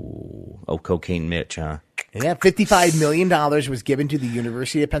 Oh, Cocaine Mitch, huh? Yeah, $55 million was given to the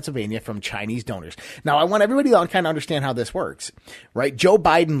University of Pennsylvania from Chinese donors. Now, I want everybody to kind of understand how this works, right? Joe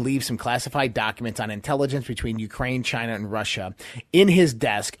Biden leaves some classified documents on intelligence between Ukraine, China, and Russia in his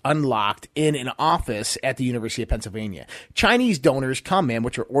desk, unlocked in an office at the University of Pennsylvania. Chinese donors come in,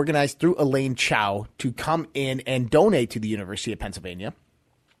 which are organized through Elaine Chao, to come in and donate to the University of Pennsylvania.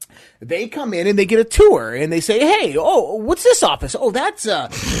 They come in and they get a tour and they say, "Hey, what's this office? Oh, that's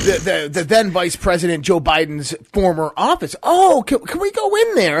the then Vice President Joe Biden's former office. Oh, can we go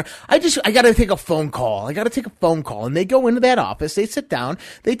in there? I got to take a phone call. And they go into that office. They sit down.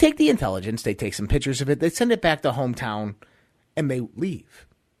 They take the intelligence. They take some pictures of it. They send it back to hometown, and they leave.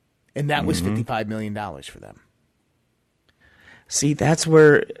 And that was $55 million for them. See, that's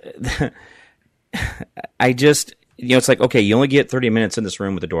where I just. It's like, okay, you only get 30 minutes in this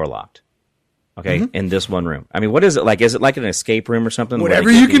room with the door locked. Okay, in this one room. I mean, what is it like? Is it like an escape room or something? Whatever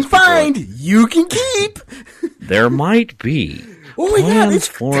you can find, you can keep. There might be. Oh my God,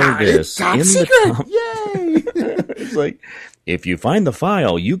 it's top secret. Yay! It's like, if you find the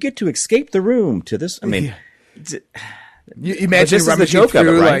file, you get to escape the room to this. I mean, you imagine rummaging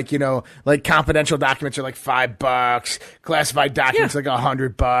through, right? like confidential documents are like $5, classified documents like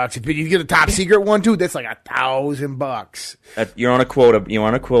 $100. If you get a top secret one too, that's like $1,000. You're on a quota. You're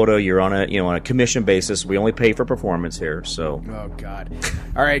on a quota. You're on a commission basis. We only pay for performance here. So. Oh God!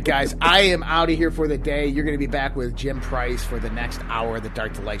 All right, guys, I am out of here for the day. You're going to be back with Jim Price for the next hour of the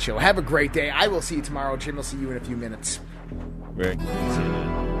Dark to Light Show. Have a great day. I will see you tomorrow. Jim will see you in a few minutes. Very good. See you,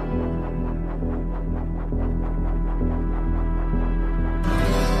 man.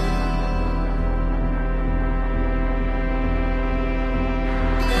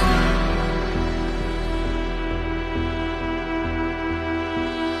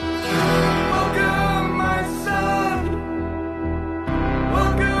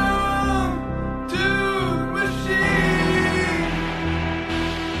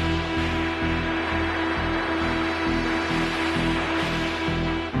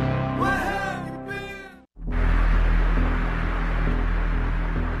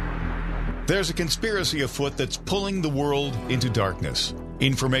 There's a conspiracy afoot that's pulling the world into darkness.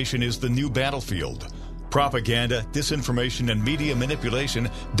 Information is the new battlefield. Propaganda, disinformation, and media manipulation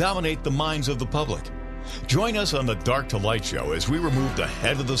dominate the minds of the public. Join us on the Dark to Light Show as we remove the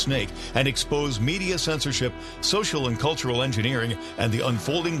head of the snake and expose media censorship, social and cultural engineering, and the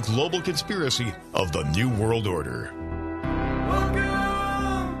unfolding global conspiracy of the New World Order.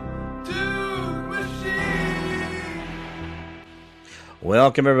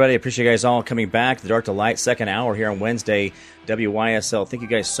 Welcome, everybody. Appreciate you guys all coming back. The Dark to Light, second hour here on Wednesday, WYSL. Thank you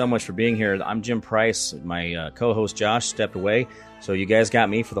guys so much for being here. I'm Jim Price. My co-host Josh stepped away, so you guys got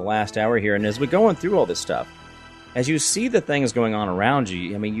me for the last hour here. And as we're going through all this stuff, as you see the things going on around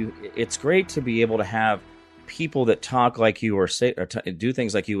you, I mean, it's great to be able to have people that talk like you or do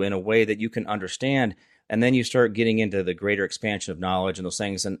things like you in a way that you can understand And then you start getting into the greater expansion of knowledge and those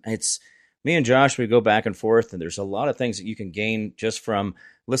things. And it's me and Josh, we go back and forth, and there's a lot of things that you can gain just from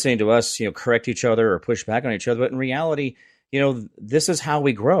listening to us, correct each other or push back on each other. But in reality, this is how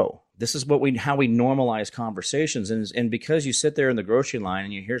we grow. This is how we normalize conversations. And because you sit there in the grocery line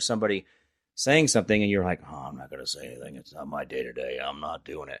and you hear somebody saying something and you're like, oh, I'm not going to say anything. It's not my day to day. I'm not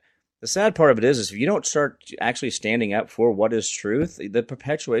doing it. The sad part of it is if you don't start actually standing up for what is truth, the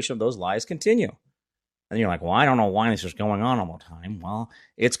perpetuation of those lies continue. And you're like, well, I don't know why this is going on all the time. Well,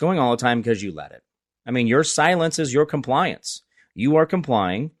 it's going all the time because you let it. I mean, your silence is your compliance. You are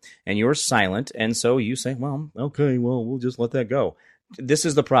complying and you're silent. And so you say, well, okay, well, we'll just let that go. This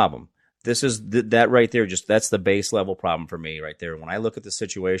is the problem. This is that right there. That's the base level problem for me right there. When I look at the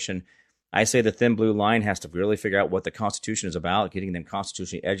situation, I say the thin blue line has to really figure out what the Constitution is about, getting them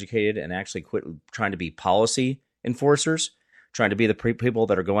constitutionally educated and actually quit trying to be policy enforcers, trying to be the people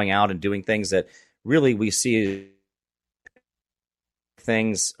that are going out and doing things that really we see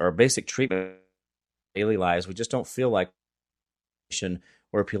things or basic treatment of daily lives. We just don't feel like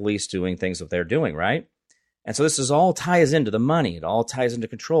or police doing things that they're doing, right? And so this is all ties into the money. It all ties into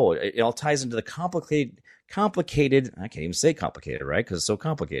control. It all ties into the complicated, I can't even say complicated, right? Because it's so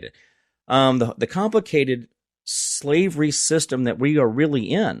complicated. The complicated slavery system that we are really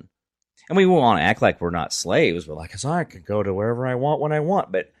in. And we want to act like we're not slaves. We're like, I can go to wherever I want when I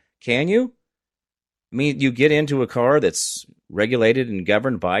want. But can you? I mean, you get into a car that's regulated and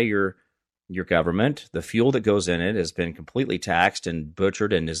governed by your government. The fuel that goes in it has been completely taxed and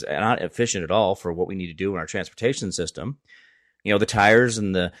butchered and is not efficient at all for what we need to do in our transportation system. The tires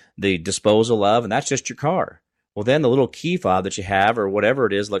and the disposal of, and that's just your car. Well, then the little key fob that you have or whatever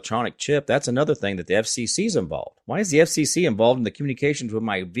it is, electronic chip, that's another thing that the FCC is involved. Why is the FCC involved in the communications with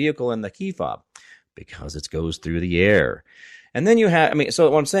my vehicle and the key fob? Because it goes through the air. And then you have, so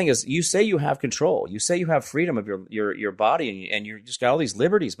what I'm saying is you say you have control. You say you have freedom of your body and you just got all these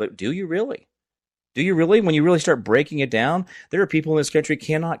liberties, but do you really? Do you really? When you really start breaking it down, there are people in this country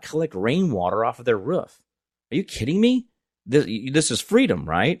cannot collect rainwater off of their roof. Are you kidding me? This is freedom,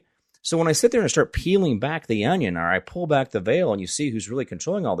 right? So when I sit there and start peeling back the onion or I pull back the veil and you see who's really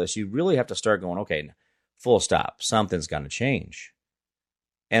controlling all this, you really have to start going, okay, full stop. Something's going to change.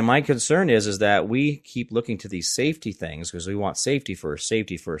 And my concern is that we keep looking to these safety things because we want safety first,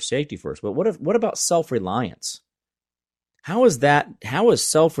 safety first, safety first. But what about self-reliance? How is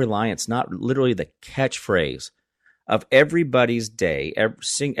self-reliance not literally the catchphrase of everybody's day,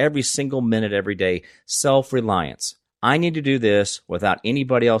 every single minute, every day? Self-reliance. I need to do this without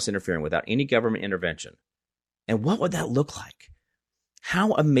anybody else interfering, without any government intervention. And what would that look like?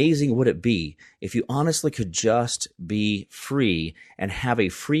 How amazing would it be if you honestly could just be free and have a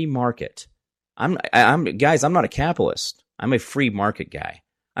free market? Guys, I'm not a capitalist. I'm a free market guy.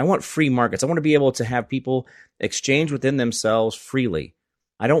 I want free markets. I want to be able to have people exchange within themselves freely.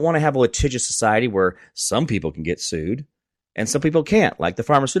 I don't want to have a litigious society where some people can get sued and some people can't, like the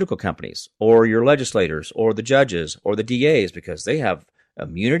pharmaceutical companies or your legislators or the judges or the DAs because they have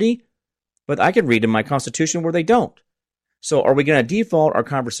immunity. But I can read in my Constitution where they don't. So are we going to default our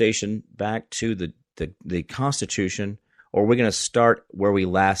conversation back to the Constitution, or are we going to start where we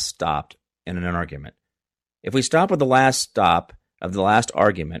last stopped in an argument? If we stop with the last stop of the last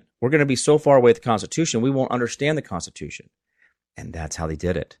argument, we're going to be so far away with the Constitution, we won't understand the Constitution. And that's how they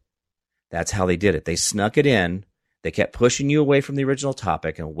did it. That's how they did it. They snuck it in. They kept pushing you away from the original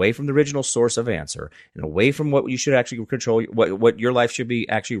topic and away from the original source of answer and away from what you should actually control, what your life should be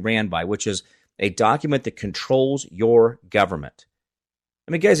actually ran by, which is a document that controls your government.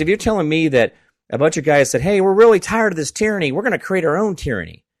 I mean, guys, if you're telling me that a bunch of guys said, hey, we're really tired of this tyranny, we're going to create our own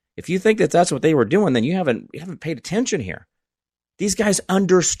tyranny. If you think that that's what they were doing, then you haven't paid attention here. These guys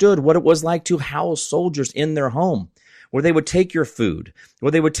understood what it was like to house soldiers in their home, where they would take your food,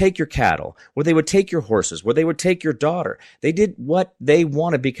 where they would take your cattle, where they would take your horses, where they would take your daughter. They did what they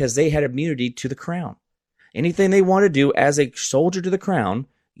wanted because they had immunity to the crown. Anything they wanted to do as a soldier to the crown,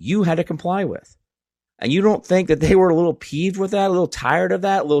 you had to comply with. And you don't think that they were a little peeved with that, a little tired of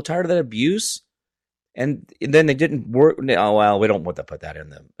that, a little tired of that abuse? And then they didn't work. Oh, well, we don't want to put that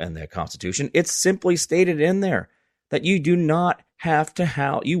in the Constitution. It's simply stated in there that you do not have to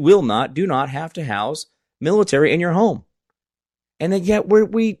house, do not have to house military in your home. And then yet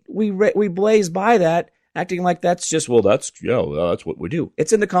we blaze by that, acting like that's just, that's what we do.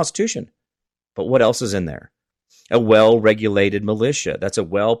 It's in the Constitution. But what else is in there? A well-regulated militia. That's a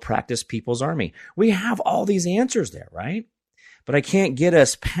well-practiced people's army. We have all these answers there, right? But I can't get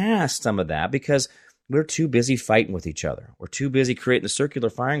us past some of that because we're too busy fighting with each other. We're too busy creating the circular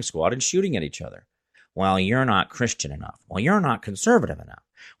firing squad and shooting at each other. Well, you're not Christian enough. Well, you're not conservative enough.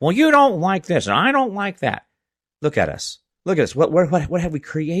 Well, you don't like this, and I don't like that. Look at us. Look at us. What have we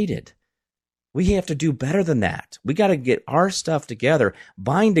created? We have to do better than that. We got to get our stuff together,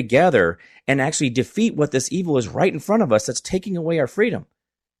 bind together, and actually defeat what this evil is right in front of us that's taking away our freedom.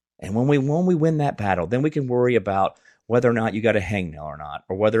 And when we win that battle, then we can worry about whether or not you got a hangnail or not,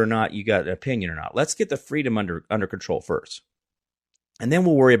 or whether or not you got an opinion or not. Let's get the freedom under control first. And then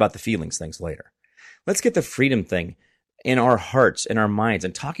we'll worry about the feelings things later. Let's get the freedom thing in our hearts, in our minds,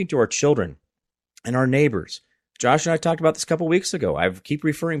 and talking to our children and our neighbors. Josh and I talked about this a couple weeks ago. I keep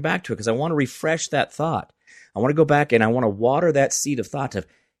referring back to it because I want to refresh that thought. I want to go back and I want to water that seed of thought of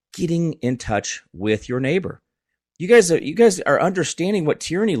getting in touch with your neighbor. You guys are understanding what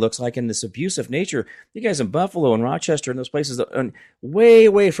tyranny looks like in this abusive nature. You guys in Buffalo and Rochester and those places, and way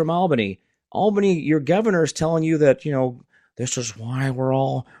away from Albany. Albany, your governor is telling you that, this is why we're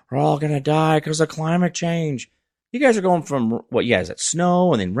all going to die because of climate change. You guys are going from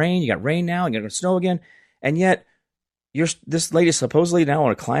snow and then rain. You got rain now and you're going to snow again. And yet this lady is supposedly now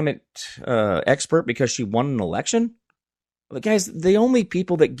a climate expert because she won an election. But guys, the only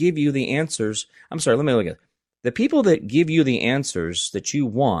people that give you the answers, let me look at it. The people that give you the answers that you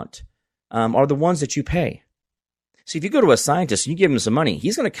want are the ones that you pay. See, if you go to a scientist and you give him some money,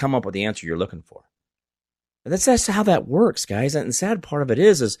 he's going to come up with the answer you're looking for. That's how that works, guys. And the sad part of it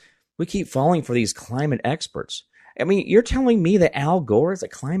is we keep falling for these climate experts. I mean, you're telling me that Al Gore is a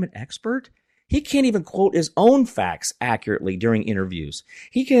climate expert? He can't even quote his own facts accurately during interviews.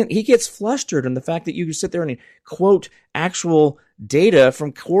 He gets flustered in the fact that you sit there and quote actual data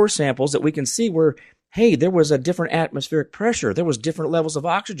from core samples that we can see where, hey, there was a different atmospheric pressure. There was different levels of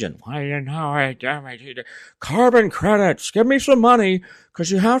oxygen. Why didn't I damage carbon credits? Give me some money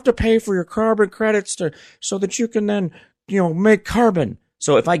because you have to pay for your carbon credits so that you can then, make carbon.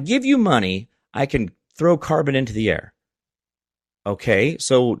 So if I give you money, I can throw carbon into the air. Okay,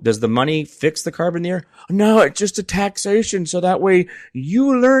 so does the money fix the carbon in the air? No, it's just a taxation so that way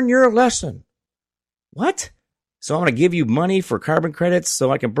you learn your lesson. What? So I'm going to give you money for carbon credits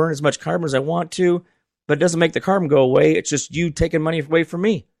so I can burn as much carbon as I want to, but it doesn't make the carbon go away. It's just you taking money away from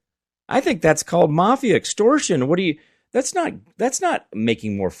me. I think that's called mafia extortion. That's not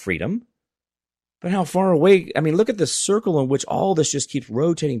making more freedom. But how far away, look at the circle in which all this just keeps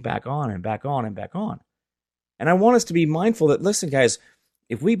rotating back on and back on and back on. And I want us to be mindful that, listen, guys,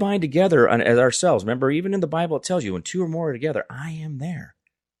 if we bind together as ourselves, remember, even in the Bible, it tells you when two or more are together, I am there.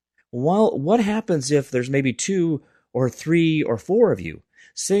 Well, what happens if there's maybe 2 or 3 or 4 of you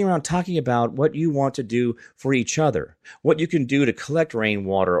sitting around talking about what you want to do for each other, what you can do to collect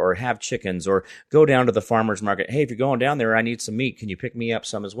rainwater or have chickens or go down to the farmer's market? Hey, if you're going down there, I need some meat. Can you pick me up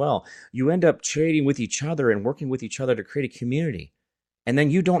some as well? You end up trading with each other and working with each other to create a community. And then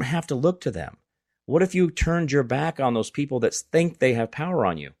you don't have to look to them. What if you turned your back on those people that think they have power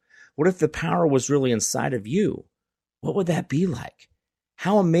on you? What if the power was really inside of you? What would that be like?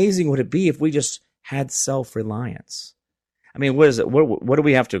 How amazing would it be if we just had self-reliance? What is it? What do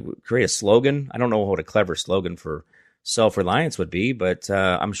we have to create a slogan? I don't know what a clever slogan for self-reliance would be, but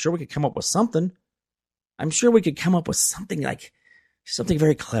I'm sure we could come up with something. I'm sure we could come up with something like something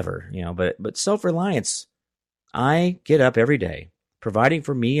very clever, but self-reliance. I get up every day, providing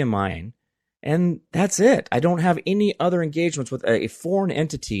for me and mine, and that's it. I don't have any other engagements with a foreign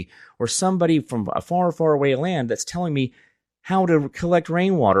entity or somebody from a far, far away land that's telling me how to collect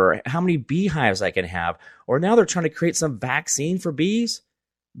rainwater, or how many beehives I can have. Or now they're trying to create some vaccine for bees.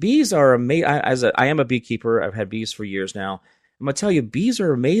 Bees are amazing. I am a beekeeper. I've had bees for years now. I'm going to tell you, bees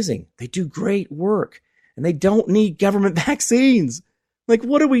are amazing. They do great work, and they don't need government vaccines. Like,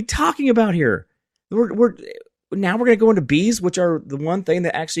 what are we talking about here? Now we're going to go into bees, which are the one thing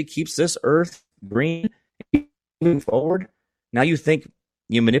that actually keeps this earth green moving forward. Now you think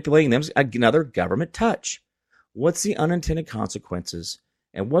you're manipulating them, another government touch. What's the unintended consequences,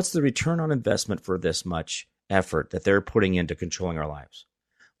 and what's the return on investment for this much effort that they're putting into controlling our lives?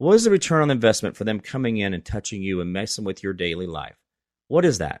 What is the return on investment for them coming in and touching you and messing with your daily life? What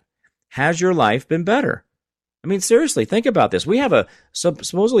is that? Has your life been better? Seriously, think about this. We have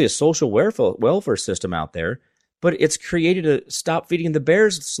supposedly a social welfare system out there, but it's created a stop feeding the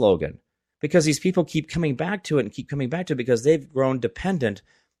bears slogan because these people keep coming back to it because they've grown dependent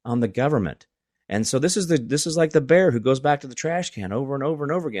on the government. And so this is like the bear who goes back to the trash can over and over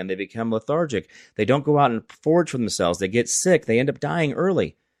and over again. They become lethargic. They don't go out and forage for themselves. They get sick. They end up dying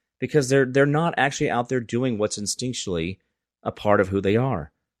early because they're not actually out there doing what's instinctually a part of who they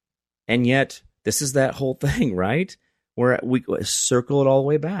are. And yet, this is that whole thing, right? Where we circle it all the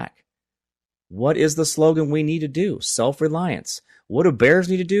way back. What is the slogan we need to do? Self-reliance. What do bears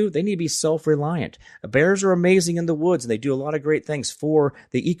need to do? They need to be self-reliant. Bears are amazing in the woods, and they do a lot of great things for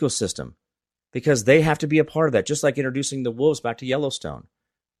the ecosystem because they have to be a part of that, just like introducing the wolves back to Yellowstone.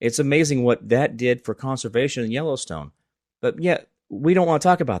 It's amazing what that did for conservation in Yellowstone. But yet, we don't want to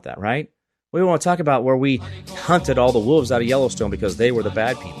talk about that, right? We want to talk about where we hunted all the wolves out of Yellowstone because they were the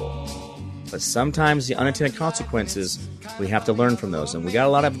bad people. But sometimes the unintended consequences, we have to learn from those. And we got a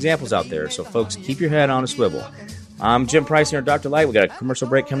lot of examples out there. So, folks, keep your head on a swivel. I'm Jim Price here at Dr. Light. We got a commercial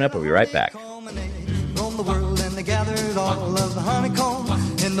break coming up. We'll be right back. Roam the world and they gathered all of the honeycomb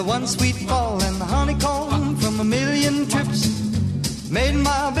in the one sweet fall, and the honeycomb from a million trips made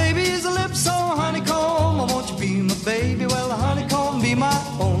my baby's lips so honeycomb. Won't you be my baby? Well, the honeycomb be my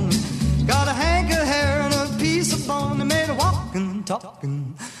own. Got a hank of hair and a piece of bone. They made a walking,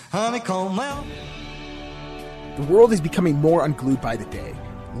 talking honeycomb. Well, the world is becoming more unglued by the day.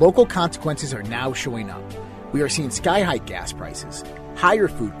 Local consequences are now showing up. We are seeing sky-high gas prices, higher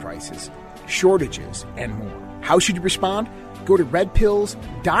food prices, shortages, and more. How should you respond? Go to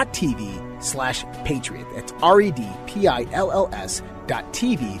redpills.tv/patriot. That's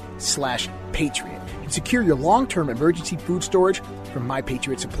redpills.tv/patriot. And secure your long-term emergency food storage from My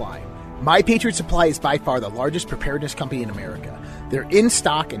Patriot Supply. My Patriot Supply is by far the largest preparedness company in America. They're in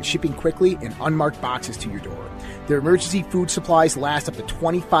stock and shipping quickly in unmarked boxes to your door. Their emergency food supplies last up to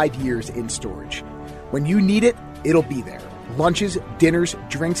 25 years in storage. When you need it, it'll be there. Lunches, dinners,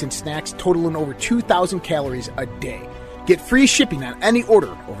 drinks, and snacks totaling over 2,000 calories a day. Get free shipping on any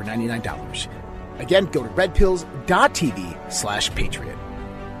order over $99. Again, go to redpills.tv/patriot.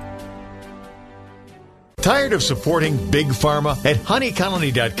 Tired of supporting Big Pharma? At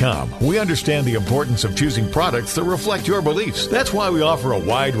honeycolony.com, we understand the importance of choosing products that reflect your beliefs. That's why we offer a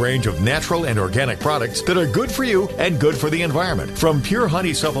wide range of natural and organic products that are good for you and good for the environment. From pure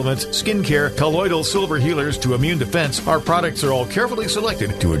honey supplements, skincare, colloidal silver healers to immune defense, our products are all carefully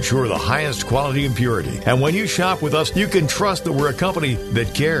selected to ensure the highest quality and purity. And when you shop with us, you can trust that we're a company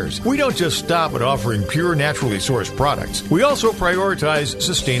that cares. We don't just stop at offering pure, naturally sourced products. We also prioritize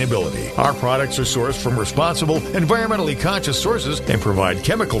sustainability. Our products are sourced from responsible, environmentally conscious sources and provide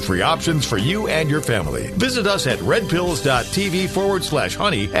chemical-free options for you and your family. Visit us at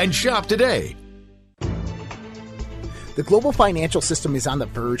redpills.tv/honey and shop today. The global financial system is on the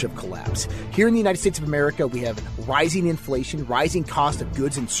verge of collapse. Here in the United States of America, we have rising inflation, rising cost of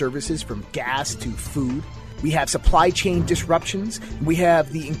goods and services from gas to food. We have supply chain disruptions. We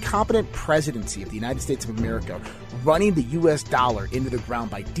have the incompetent presidency of the United States of America running the U.S. dollar into the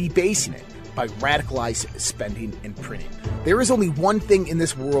ground by debasing it, by radicalized spending and printing. There is only one thing in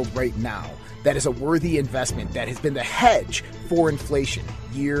this world right now that is a worthy investment that has been the hedge for inflation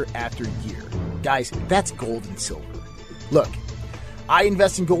year after year. Guys, that's gold and silver. Look, I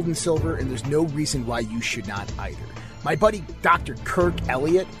invest in gold and silver, and there's no reason why you should not either. My buddy Dr. Kirk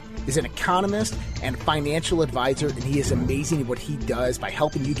Elliott is an economist and financial advisor, and he is amazing at what he does by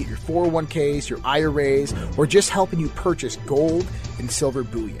helping you get your 401ks, your IRAs, or just helping you purchase gold and silver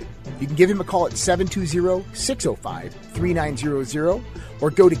bullion. You can give him a call at 720-605-3900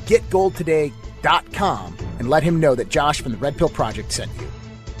 or go to getgoldtoday.com and let him know that Josh from the Red Pill Project sent you.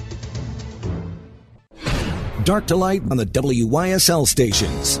 Dark to Light on the WYSL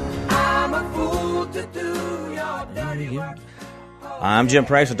stations. I'm a fool to do your dirty work. I'm Jim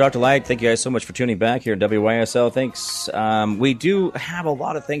Price with Dr. Light. Thank you guys so much for tuning back here at WYSL. Thanks. We do have a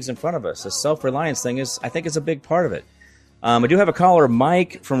lot of things in front of us. The self-reliance thing I think is a big part of it. I do have a caller,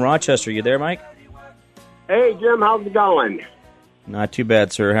 Mike from Rochester. You there, Mike? Hey, Jim, how's it going? Not too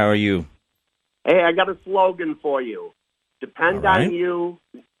bad, sir. How are you? Hey, I got a slogan for you. Depend on you,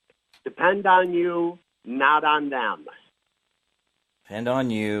 not on them. Depend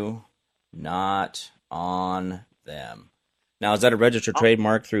on you, not on them. Now, is that a registered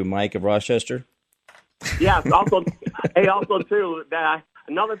trademark through Mike of Rochester? Yes. Also, too,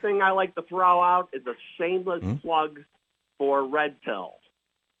 another thing I like to throw out is a shameless plug for Red Pill.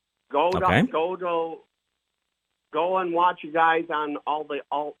 Go and watch you guys on all the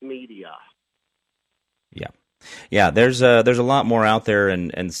alt media. Yeah. There's a lot more out there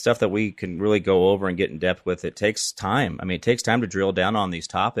and stuff that we can really go over and get in depth with. It takes time. I mean, it takes time to drill down on these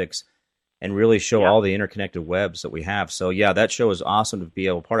topics and really show all the interconnected webs that we have. So yeah, that show is awesome to be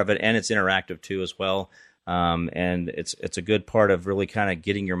a part of it, and it's interactive too as well. And it's a good part of really kind of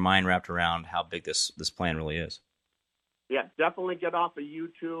getting your mind wrapped around how big this plan really is. Yeah, definitely get off of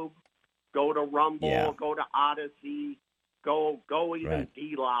YouTube. Go to Rumble. Go to Odyssey. Go even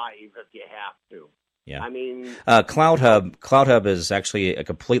DLive if you have to. Yeah, I mean, CloutHub is actually a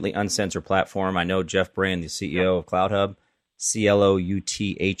completely uncensored platform. I know Jeff Brain, the CEO of CloutHub,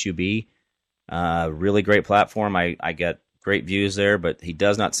 CLOUTHUB. Really great platform. I get great views there, but he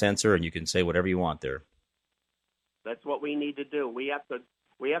does not censor, and you can say whatever you want there. That's what we need to do. We have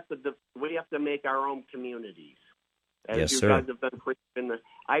to make our own communities. As yes, you sir. guys have been preaching,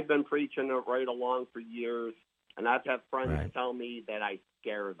 I've been preaching it right along for years, and I've had friends tell me that I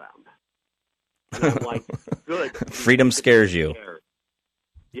scare them. And I'm like, good. Freedom scares you.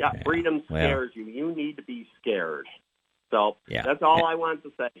 Yeah, freedom scares you. You need to be scared. So that's all I want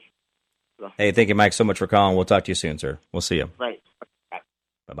to say. So. Hey, thank you, Mike, so much for calling. We'll talk to you soon, sir. We'll see you. Right.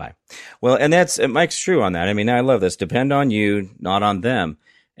 Bye-bye. Well, and Mike's true on that. I mean, I love this. Depend on you, not on them.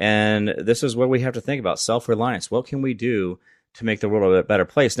 And this is what we have to think about, self-reliance. What can we do to make the world a better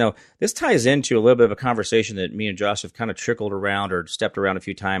place? Now, this ties into a little bit of a conversation that me and Josh have kind of trickled around or stepped around a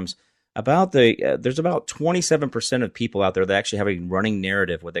few times about there's about 27% of people out there that actually have a running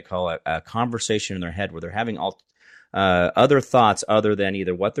narrative, what they call a conversation in their head, where they're having other thoughts other than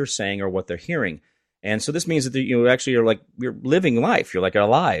either what they're saying or what they're hearing. And so this means that you actually are like, you're living life. You're like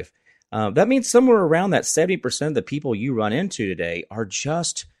alive. That means somewhere around that 70% of the people you run into today are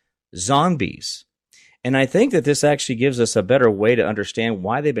just zombies. And I think that this actually gives us a better way to understand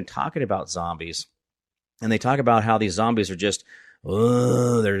why they've been talking about zombies. And they talk about how these zombies are just,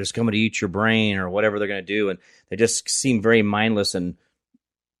 they're just coming to eat your brain or whatever they're going to do. And they just seem very mindless and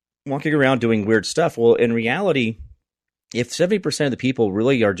walking around doing weird stuff. Well, in reality, if 70% of the people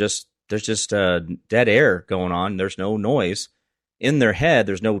really are just, there's just dead air going on, there's no noise in their head,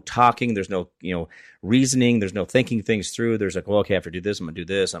 there's no talking, there's no reasoning, there's no thinking things through. There's like, well, okay, I have to do this, I'm going to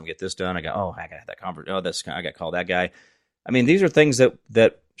do this, I'm going to get this done. I got to have that conversation. I got to call that guy. I mean, these are things that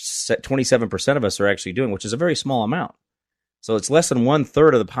 27% of us are actually doing, which is a very small amount. So it's less than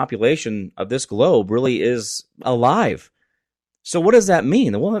 1/3 of the population of this globe really is alive. So what does that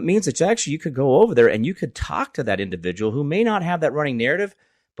mean? Well, it means that you could go over there and you could talk to that individual who may not have that running narrative,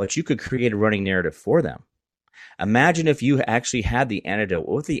 but you could create a running narrative for them. Imagine if you actually had the antidote.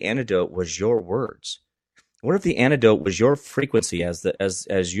 What if the antidote was your words? What if the antidote was your frequency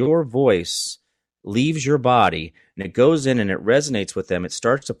as your voice leaves your body and it goes in and it resonates with them? It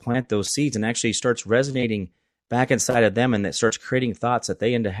starts to plant those seeds and actually starts resonating back inside of them, and it starts creating thoughts that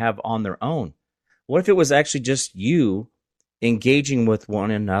they end to have on their own. What if it was actually just you engaging with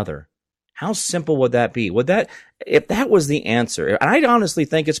one another? How simple would that be? If that was the answer, and I honestly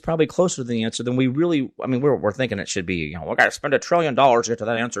think it's probably closer to the answer than we really, I mean, we're thinking it should be, we got to spend $1 trillion to get to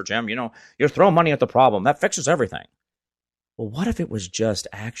that answer, Jim. You're throwing money at the problem. That fixes everything. Well, what if it was just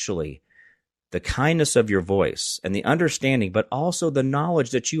actually the kindness of your voice and the understanding, but also the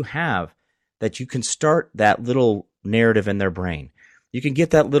knowledge that you have that you can start that little narrative in their brain. You can get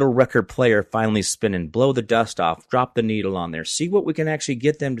that little record player finally spinning, blow the dust off, drop the needle on there, see what we can actually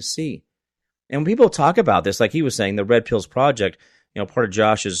get them to see. And when people talk about this, like he was saying, the Red Pills Project, part of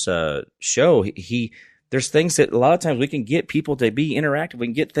Josh's show, there's things that a lot of times we can get people to be interactive. We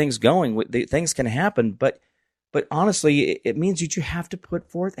can get things going. Things can happen, but honestly, it means that you have to put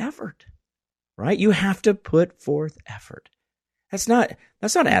forth effort, right? You have to put forth effort. That's not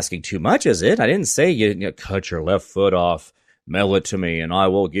asking too much, is it? I didn't say you cut your left foot off, mail it to me, and I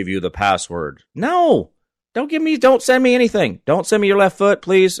will give you the password. No, don't send me anything. Don't send me your left foot,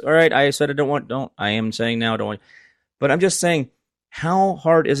 please. All right, I said I am saying now, don't want. But I'm just saying, how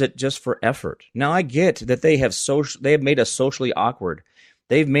hard is it just for effort? Now, I get that they have made us socially awkward.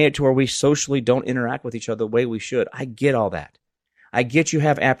 They've made it to where we socially don't interact with each other the way we should. I get all that. I get you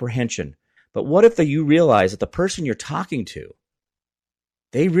have apprehension. But what if you realize that the person you're talking to,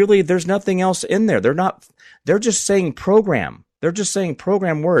 there's nothing else in there. They're just saying program. They're just saying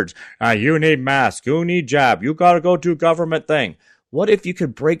program words. You need mask. You need jab. You got to go do government thing. What if you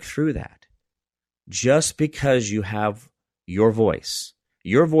could break through that? Just because you have your voice.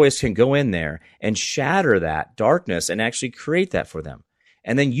 Your voice can go in there and shatter that darkness and actually create that for them.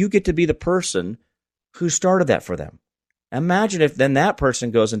 And then you get to be the person who started that for them. Imagine if then that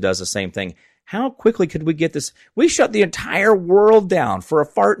person goes and does the same thing. How quickly could we get this? We shut the entire world down for a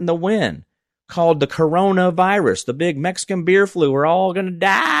fart in the wind called the coronavirus, the big Mexican beer flu. We're all going to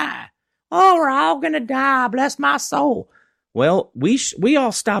die. Oh, we're all going to die. Bless my soul. Well, we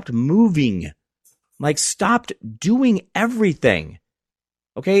all stopped moving, stopped doing everything.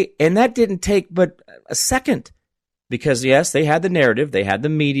 Okay. And that didn't take but a second because, yes, they had the narrative. They had the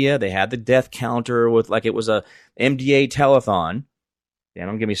media. They had the death counter with it was a MDA telethon. Yeah,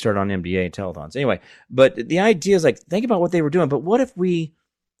 don't get me started on MDA telethons. Anyway, but the idea is think about what they were doing. But what if we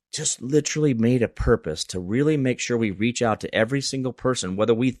just literally made a purpose to really make sure we reach out to every single person,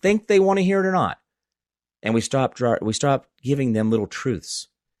 whether we think they want to hear it or not, and we stop giving them little truths.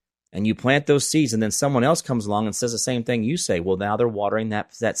 And you plant those seeds, and then someone else comes along and says the same thing you say. Well, now they're watering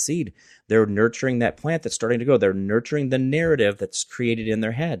that seed. They're nurturing that plant that's starting to grow. They're nurturing the narrative that's created in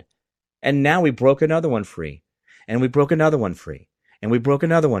their head. And now we broke another one free. And we broke another one free. And we broke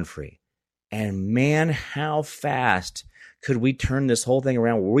another one free. And man, how fast could we turn this whole thing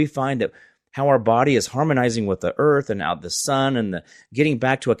around where we find that how our body is harmonizing with the earth and out the sun and getting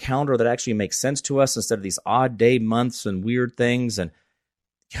back to a calendar that actually makes sense to us instead of these odd day months and weird things. And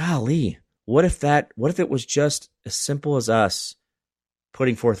golly, what if it was just as simple as us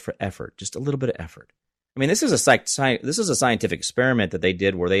putting forth for effort, just a little bit of effort? I mean, this is a scientific experiment that they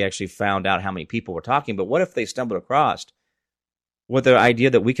did where they actually found out how many people were talking. But what if they stumbled across with the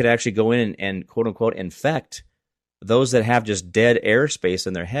idea that we could actually go in and quote unquote infect those that have just dead airspace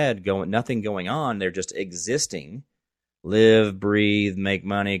in their head, nothing going on, they're just existing, live, breathe, make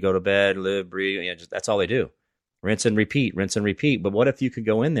money, go to bed, live, breathe. That's all they do. Rinse and repeat, rinse and repeat. But what if you could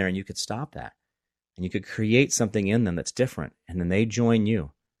go in there and you could stop that? And you could create something in them that's different. And then they join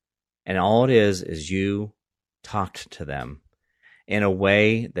you. And all it is you talked to them in a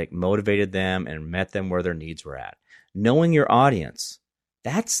way that motivated them and met them where their needs were at. Knowing your audience.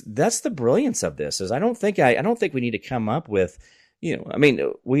 That's the brilliance of this. Is I don't think we need to come up with, I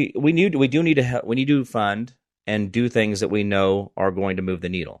mean, we need to fund and do things that we know are going to move the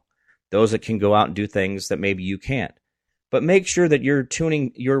needle. Those that can go out and do things that maybe you can't. But make sure that you're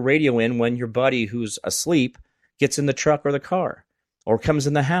tuning your radio in when your buddy who's asleep gets in the truck or the car or comes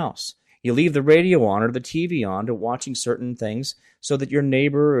in the house. You leave the radio on or the TV on to watching certain things so that your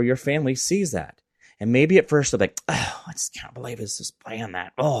neighbor or your family sees that. And maybe at first they're like, oh, I just can't believe this is playing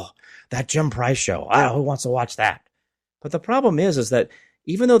that. Oh, that Jim Price show. Oh, who wants to watch that? But the problem is that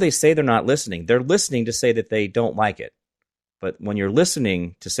even though they say they're not listening, they're listening to say that they don't like it. But when you're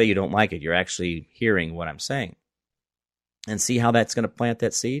listening to say you don't like it, you're actually hearing what I'm saying. And see how that's going to plant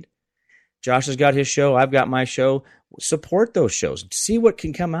that seed? Josh has got his show. I've got my show. Support those shows. See what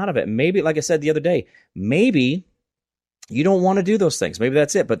can come out of it. Maybe, like I said the other day, maybe you don't want to do those things. Maybe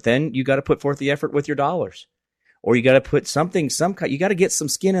that's it. But then you got to put forth the effort with your dollars. Or you got to put you got to get some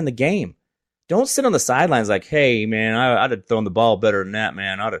skin in the game. Don't sit on the sidelines like, hey, man, I'd have thrown the ball better than that,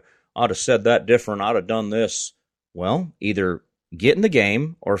 man. I'd have said that different. I'd have done this. Well, either get in the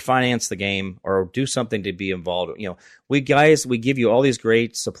game or finance the game or do something to be involved. We give you all these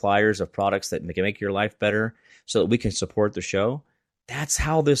great suppliers of products that can make your life better so that we can support the show. That's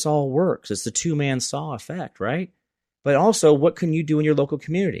how this all works. It's the two-man saw effect, right? But also, what can you do in your local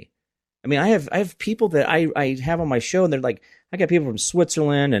community? I mean, I have people that I have on my show, and they're like, I got people from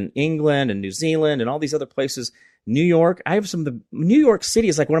Switzerland and England and New Zealand and all these other places. New York, I have New York City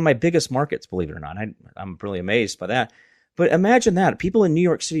is like one of my biggest markets, believe it or not. I'm really amazed by that. But imagine that. People in New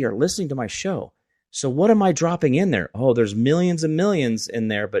York City are listening to my show. So what am I dropping in there? Oh, there's millions and millions in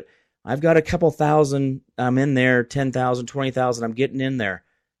there, but I've got a couple thousand. I'm in there, 10,000, 20,000. I'm getting in there.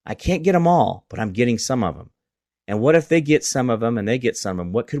 I can't get them all, but I'm getting some of them. And what if they get some of them and they get some of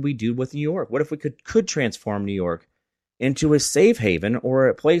them? What could we do with New York? What if we could transform New York into a safe haven or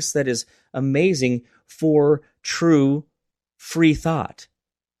a place that is amazing for true free thought,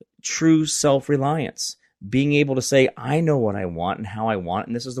 true self-reliance, being able to say, I know what I want and how I want,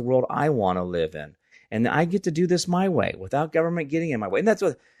 and this is the world I want to live in. And I get to do this my way without government getting in my way. And that's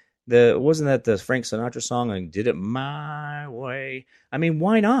what wasn't that the Frank Sinatra song, and did it my way? I mean,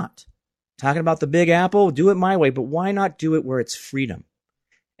 why not? Talking about the Big Apple, do it my way, but why not do it where it's freedom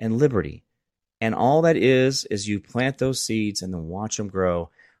and liberty? And all that is you plant those seeds and then watch them grow.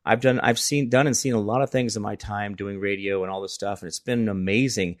 I've seen a lot of things in my time doing radio and all this stuff, and it's been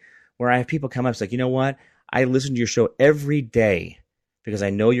amazing where I have people come up and say, you know what? I listen to your show every day because I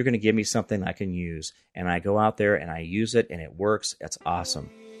know you're going to give me something I can use. And I go out there and I use it and it works. That's awesome.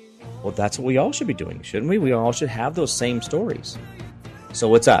 Well, that's what we all should be doing, shouldn't we? We all should have those same stories.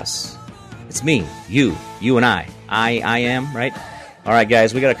 So it's us. It's me, you and I am, right? All right,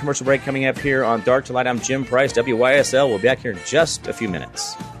 guys, we got a commercial break coming up here on Dark to Light. I'm Jim Price, WYSL. We'll be back here in just a few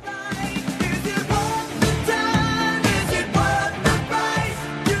minutes.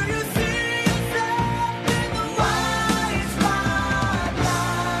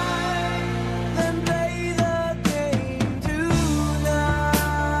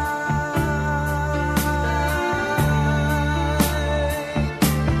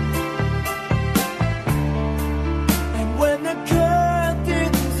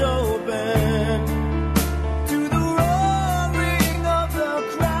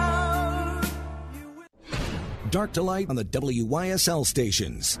 Dark to Light on the WYSL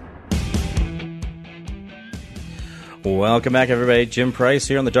stations. Welcome back, everybody. Jim Price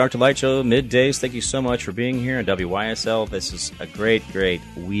here on the Dark to Light Show, middays. Thank you so much for being here on WYSL. This is a great, great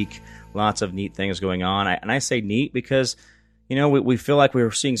week. Lots of neat things going on. And I say neat because, you know, we feel like we're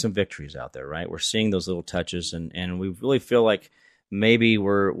seeing some victories out there, right? We're seeing those little touches, and we really feel like maybe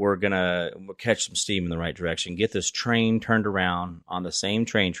we're going to catch some steam in the right direction, get this train turned around on the same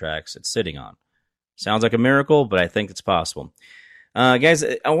train tracks it's sitting on. Sounds like a miracle, but I think it's possible. Guys,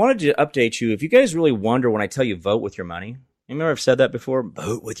 I wanted to update you. If you guys really wonder when I tell you vote with your money, remember I've said that before?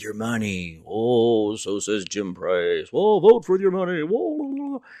 Vote with your money. Oh, so says Jim Price. Whoa, vote with your money.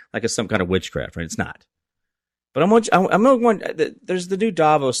 Whoa. Like it's some kind of witchcraft, right? It's not. But there's the new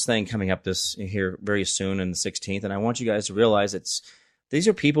Davos thing coming up here very soon on the 16th, and I want you guys to realize these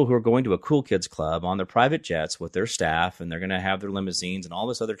are people who are going to a cool kids club on their private jets with their staff, and they're going to have their limousines and all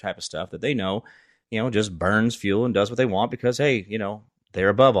this other type of stuff that they know, just burns fuel and does what they want because, hey, they're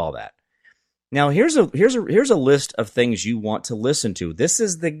above all that. Now, here's a list of things you want to listen to. This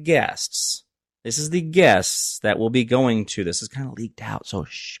is the guests. This is the guests that will be going to. This is kind of leaked out, so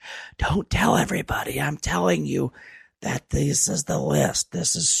shh, don't tell everybody. I'm telling you that this is the list.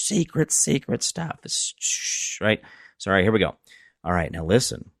 This is secret stuff. Shh, right? So, all right, here we go. All right, now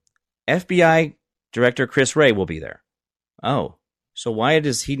listen. FBI Director Chris Wray will be there. Oh, so why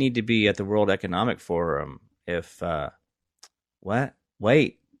does he need to be at the World Economic Forum if, what?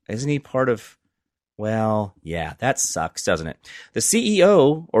 Wait, isn't he part of... Well, yeah, that sucks, doesn't it? The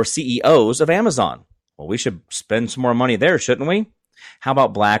CEO or CEOs of Amazon. Well, we should spend some more money there, shouldn't we? How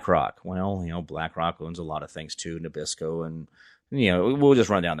about BlackRock? Well, BlackRock owns a lot of things too, Nabisco, and, we'll just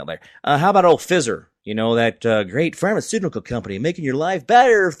run down that later. How about old Pfizer? That great pharmaceutical company making your life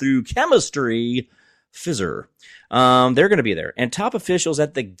better through chemistry, Pfizer. They're going to be there. And top officials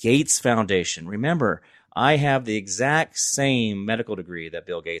at the Gates Foundation. Remember, I have the exact same medical degree that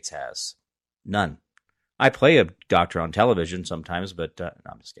Bill Gates has. None. I play a doctor on television sometimes, but no,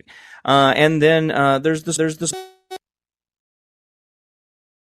 I'm just kidding. And then there's this.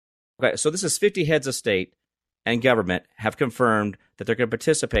 Okay, so this is 50 heads of state and government have confirmed that they're going to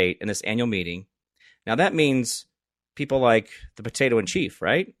participate in this annual meeting. Now that means people like the potato in chief,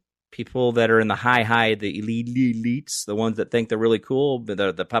 right? People that are in the the elites, the ones that think they're really cool,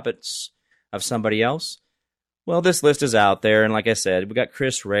 the puppets of somebody else. Well, this list is out there, and like I said, we got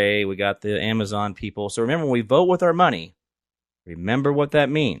Chris Wray, we got the Amazon people. So remember, when we vote with our money, remember what that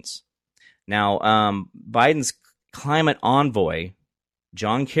means. Now, Biden's climate envoy,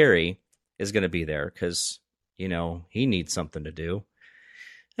 John Kerry, is going to be there because, he needs something to do.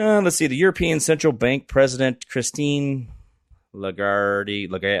 Let's see, the European Central Bank President, Christine Lagarde,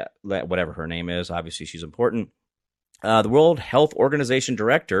 whatever her name is, obviously she's important. The World Health Organization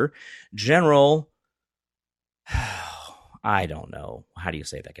Director, General... I don't know. How do you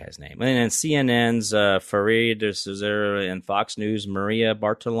say that guy's name? And then CNN's Fareed Zazera and Fox News' Maria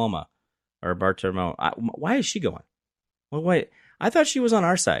Bartiromo. Why is she going? Well, wait. I thought she was on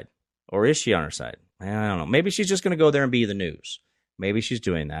our side. Or is she on our side? I don't know. Maybe she's just going to go there and be the news. Maybe she's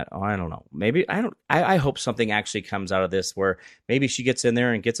doing that. Oh, I don't know. Maybe I hope something actually comes out of this where maybe she gets in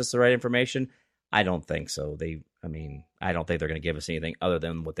there and gets us the right information. I don't think so. I don't think they're going to give us anything other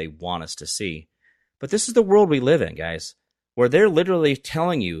than what they want us to see. But this is the world we live in, guys, where they're literally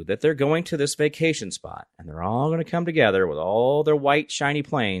telling you that they're going to this vacation spot, and they're all going to come together with all their white, shiny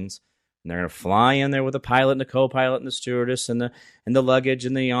planes, and they're going to fly in there with a pilot and a co-pilot and the stewardess and the luggage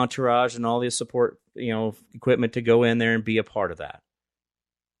and the entourage and all the support, equipment to go in there and be a part of that.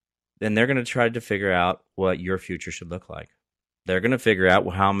 Then they're going to try to figure out what your future should look like. They're going to figure out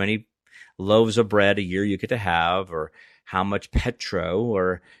how many loaves of bread a year you get to have, or how much petro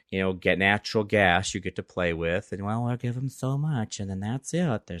or, get natural gas you get to play with. And, well, I'll give them so much, and then that's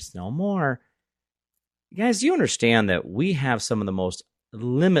it. There's no more. Guys, you understand that we have some of the most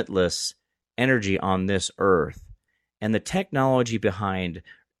limitless energy on this earth. And the technology behind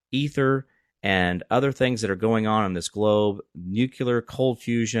ether and other things that are going on this globe, nuclear, cold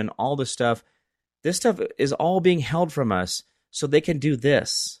fusion, all this stuff is all being held from us so they can do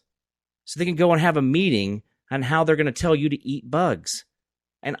this. So they can go and have a meeting on how they're going to tell you to eat bugs.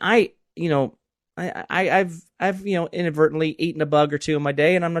 And I've inadvertently eaten a bug or two in my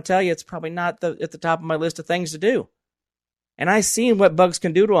day, and I'm going to tell you, it's probably not at the top of my list of things to do. And I've seen what bugs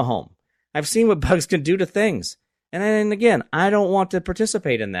can do to a home. I've seen what bugs can do to things. And again, I don't want to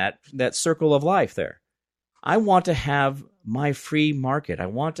participate in that circle of life there. I want to have my free market. I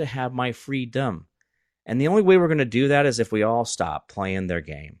want to have my freedom. And the only way we're going to do that is if we all stop playing their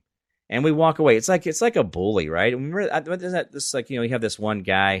game. And we walk away. It's like a bully, right? Remember, you have this one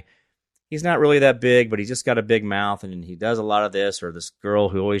guy. He's not really that big, but he's just got a big mouth, and he does a lot of this. Or this girl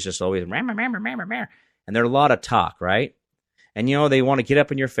who always, and they're a lot of talk, right? And, they want to get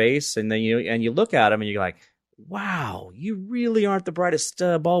up in your face, and then you look at them, and you're like, wow, you really aren't the brightest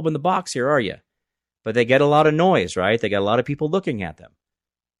bulb in the box here, are you? But they get a lot of noise, right? They get a lot of people looking at them.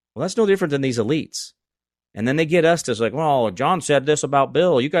 Well, that's no different than these elites. And then they get us to like, well, John said this about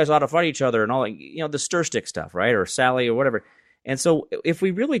Bill. You guys ought to fight each other and all that, the stir stick stuff, right? Or Sally or whatever. And so if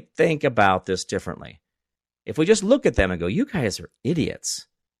we really think about this differently, if we just look at them and go, you guys are idiots,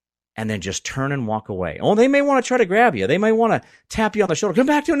 and then just turn and walk away. Oh, they may want to try to grab you. They may want to tap you on the shoulder. Come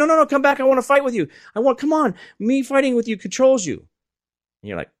back to it. No, come back. I want to fight with you. Come on. Me fighting with you controls you. And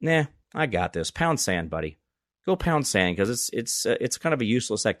you're like, nah, I got this. Pound sand, buddy. Go pound sand because it's kind of a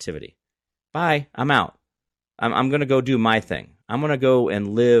useless activity. Bye. I'm out. I'm going to go do my thing. I'm going to go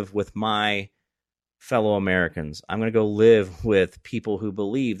and live with my fellow Americans. I'm going to go live with people who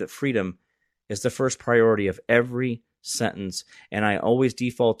believe that freedom is the first priority of every sentence, and I always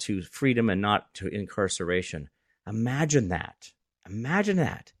default to freedom and not to incarceration. Imagine that.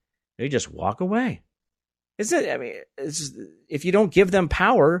 They just walk away. If you don't give them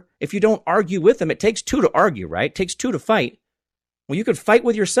power, if you don't argue with them, it takes two to argue, right? It takes two to fight. Well, you could fight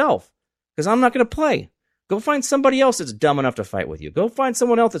with yourself because I'm not going to play. Go find somebody else that's dumb enough to fight with you. Go find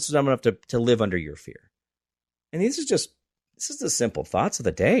someone else that's dumb enough to live under your fear. And this is the simple thoughts of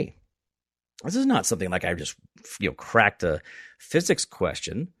the day. This is not something like I just cracked a physics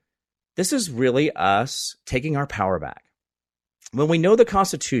question. This is really us taking our power back. When we know the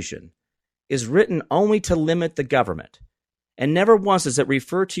Constitution is written only to limit the government, and never once does it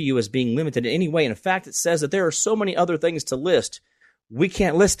refer to you as being limited in any way. In fact, it says that there are so many other things to list, we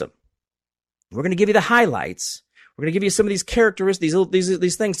can't list them. We're going to give you the highlights. We're going to give you some of these characteristics,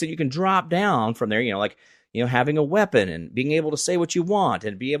 these things that you can drop down from there, having a weapon and being able to say what you want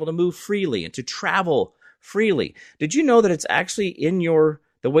and be able to move freely and to travel freely. Did you know that it's actually in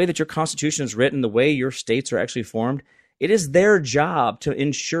the way that your Constitution is written, the way your states are actually formed? It is their job to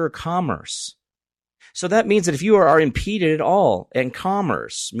ensure commerce. So that means that if you are impeded at all in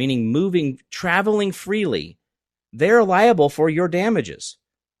commerce, meaning traveling freely, they're liable for your damages.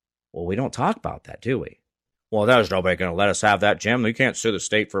 Well, we don't talk about that, do we? Well, there's nobody going to let us have that, Jim. We can't sue the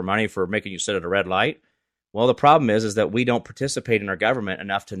state for money for making you sit at a red light. Well, the problem is that we don't participate in our government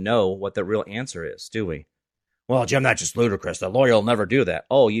enough to know what the real answer is, do we? Well, Jim, that's just ludicrous. The lawyer will never do that.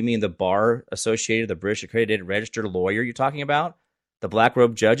 Oh, you mean the Bar Associated, the British Accredited Registered Lawyer you're talking about? The black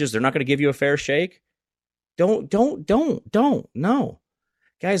robe judges, they're not going to give you a fair shake? Don't, no.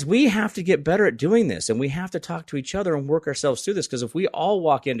 Guys, we have to get better at doing this, and we have to talk to each other and work ourselves through this, because if we all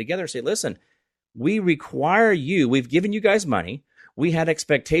walk in together and say, listen, we require you, we've given you guys money, we had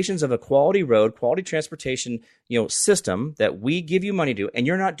expectations of a quality road, quality transportation, system that we give you money to, and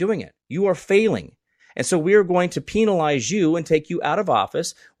you're not doing it. You are failing. And so we are going to penalize you and take you out of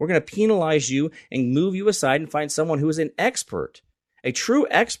office. We're going to penalize you and move you aside and find someone who is an expert, a true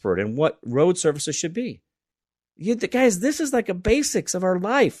expert in what road services should be. Guys, this is like a basics of our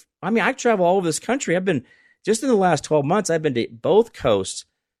life. I mean, I travel all over this country. Just in the last 12 months, I've been to both coasts,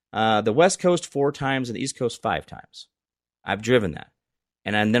 the West Coast 4 times and the East Coast 5 times. I've driven that.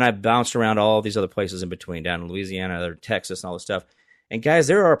 And then I've bounced around all these other places in between, down in Louisiana, or Texas, and all this stuff. And guys,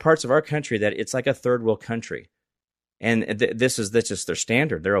 there are parts of our country that it's like a third world country. And this is just their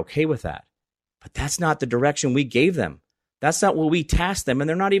standard. They're okay with that. But that's not the direction we gave them. That's not what we tasked them, and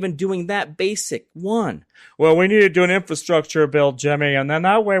they're not even doing that basic one. Well, we need to do an infrastructure bill, Jimmy, and then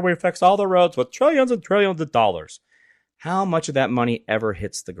that way we fix all the roads with trillions and trillions of dollars. How much of that money ever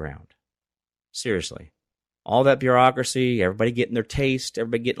hits the ground? Seriously. All that bureaucracy, everybody getting their taste,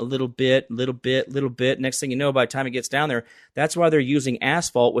 everybody getting a little bit. Next thing you know, by the time it gets down there, that's why they're using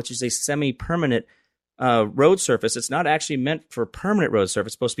asphalt, which is a semi-permanent road surface. It's not actually meant for permanent road surface.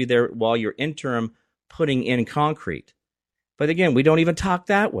 It's supposed to be there while you're interim putting in concrete. But again, we don't even talk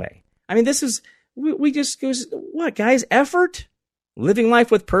that way. I mean, this is, we just goes, what, guys? Effort? Living life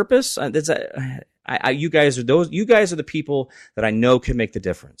with purpose? You guys are the people that I know can make the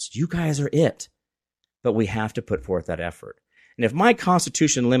difference. You guys are it. But we have to put forth that effort. And if my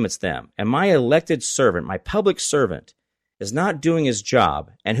Constitution limits them, and my elected servant, my public servant, is not doing his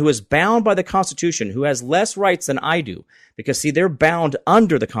job, and who is bound by the Constitution, who has less rights than I do, because, see, they're bound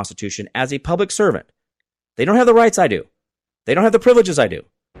under the Constitution as a public servant. They don't have the rights I do. They don't have the privileges I do.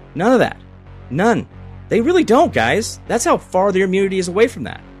 None of that. None. They really don't, guys. That's how far their immunity is away from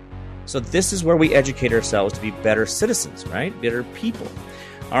that. So this is where we educate ourselves to be better citizens, right? Better people.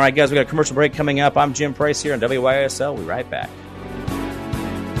 All right, guys, we got a commercial break coming up. I'm Jim Price here on WYSL. We'll be right back.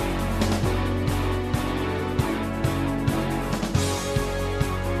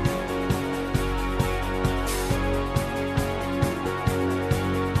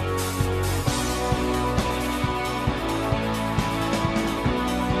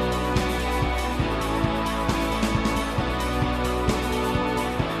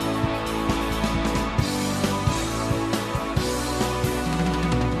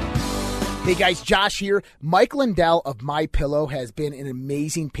 Hey guys, Josh here. Mike Lindell of MyPillow has been an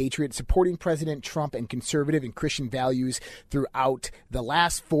amazing patriot supporting President Trump and conservative and Christian values throughout the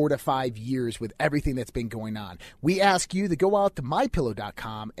last 4 to 5 years with everything that's been going on. We ask you to go out to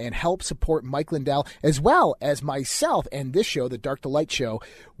MyPillow.com and help support Mike Lindell as well as myself and this show, The Dark to Light Show,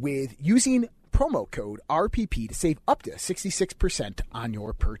 with using promo code RPP to save up to 66% on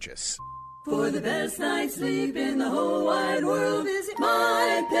your purchase. For the best night's sleep in the whole wide world, visit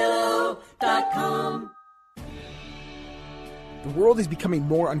MyPillow.com. The world is becoming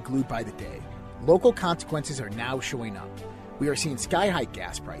more unglued by the day. Local consequences are now showing up. We are seeing sky-high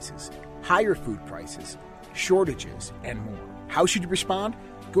gas prices, higher food prices, shortages, and more. How should you respond?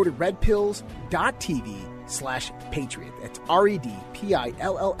 Go to redpills.tv/patriot. That's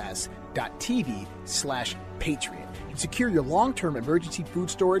redpills.tv/patriot. And secure your long-term emergency food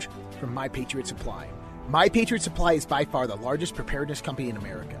storage from My Patriot Supply. My Patriot Supply is by far the largest preparedness company in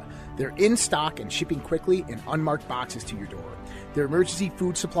America. They're in stock and shipping quickly in unmarked boxes to your door. Their emergency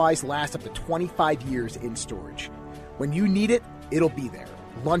food supplies last up to 25 years in storage. When you need it, it'll be there.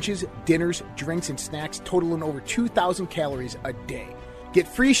 Lunches, dinners, drinks, and snacks totaling over 2,000 calories a day. Get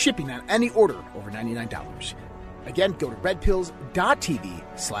free shipping on any order over $99. Again, go to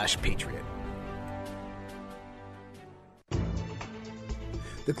redpills.tv/patriot.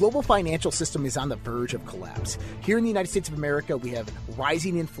 The global financial system is on the verge of collapse. Here in the United States of America, we have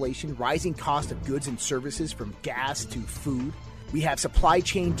rising inflation, rising cost of goods and services from gas to food. We have supply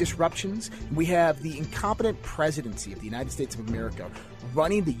chain disruptions. We have the incompetent presidency of the United States of America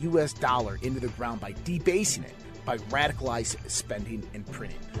running the U.S. dollar into the ground by debasing it, by radicalized spending and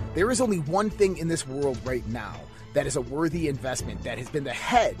printing. There is only one thing in this world right now that is a worthy investment that has been the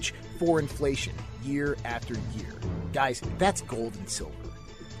hedge for inflation year after year. Guys, that's gold and silver.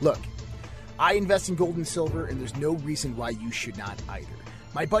 Look, I invest in gold and silver, and there's no reason why you should not either.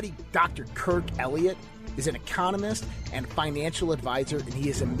 My buddy Dr. Kirk Elliott is an economist and financial advisor, and he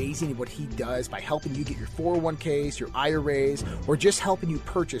is amazing at what he does by helping you get your 401ks, your IRAs, or just helping you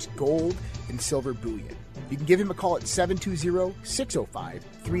purchase gold and silver bullion. You can give him a call at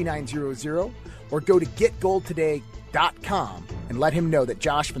 720-605-3900 or go to getgoldtoday.com and let him know that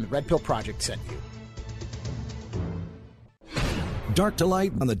Josh from the Red Pill Project sent you. Dark to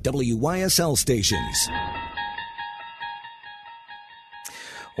Light on the WYSL stations.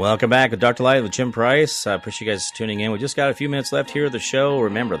 Welcome back to Dark to Light with Jim Price. I appreciate you guys tuning in. We just got a few minutes left here of the show.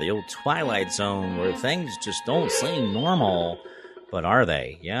 Remember, the old Twilight Zone where things just don't seem normal. But are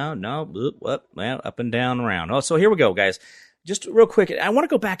they? Yeah, no, up and down, around. Oh, so here we go, guys. Just real quick, I want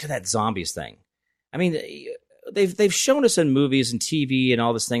to go back to that zombies thing. I mean, they've shown us in movies and TV and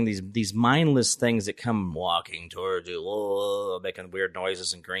all this thing, these mindless things that come walking towards you, making weird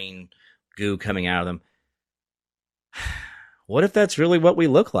noises and green goo coming out of them. What if that's really what we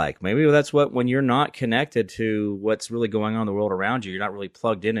look like? Maybe that's what, when you're not connected to what's really going on in the world around you, you're not really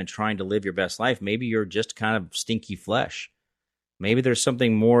plugged in and trying to live your best life. Maybe you're just kind of stinky flesh. Maybe there's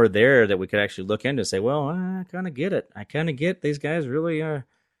something more there that we could actually look into and say, well, I kind of get it. I kind of get these guys really are.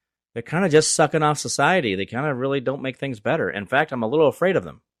 They're kind of just sucking off society. They kind of really don't make things better. In fact, I'm a little afraid of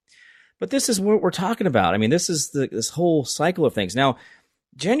them. But this is what we're talking about. I mean, this is this whole cycle of things. Now,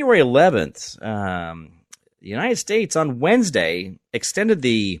 January 11th, the United States on Wednesday extended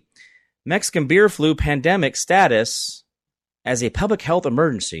the Mexican beer flu pandemic status as a public health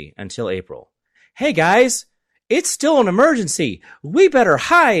emergency until April. Hey, guys, it's still an emergency. We better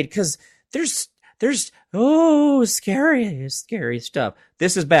hide because there's scary stuff.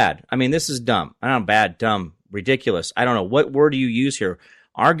 This is bad. I mean, this is dumb. I don't know, bad, dumb, ridiculous. I don't know. What word do you use here?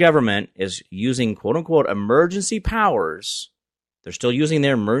 Our government is using quote unquote emergency powers. They're still using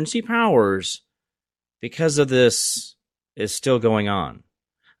their emergency powers because of this is still going on.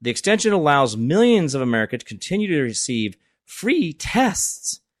 The extension allows millions of Americans to continue to receive free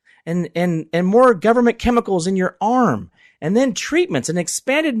tests and more government chemicals in your arm, and then treatments and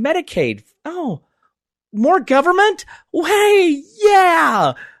expanded Medicaid. Oh, more government? Hey,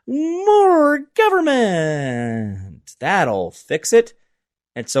 yeah, more government. That'll fix it.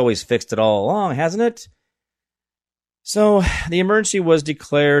 It's always fixed it all along, hasn't it? So the emergency was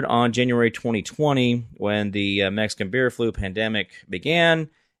declared on January 2020 when the Mexican beer flu pandemic began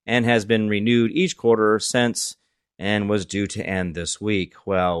and has been renewed each quarter since and was due to end this week.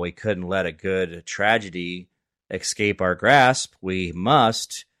 Well, we couldn't let a good tragedy escape our grasp. We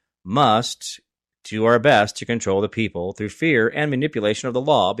must do our best to control the people through fear and manipulation of the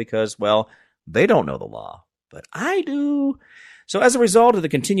law because, well, they don't know the law, but I do. So as a result of the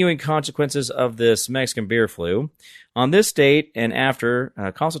continuing consequences of this Mexican beer flu, on this date and after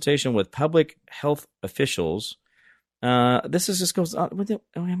consultation with public health officials, This is just goes on with the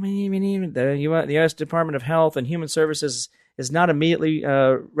U.S. Department of Health and Human Services is not immediately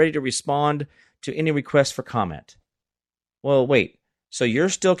ready to respond to any request for comment. Well, wait. So you're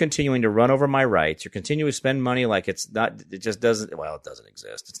still continuing to run over my rights. You're continuing to spend money like it's not. It just doesn't. Well, it doesn't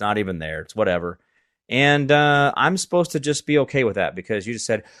exist. It's not even there. It's whatever. And I'm supposed to just be okay with that because you just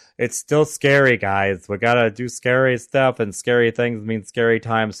said it's still scary, guys. We gotta do scary stuff, and scary things mean scary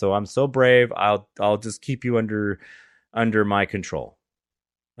times. So I'm so brave. I'll just keep you under my control,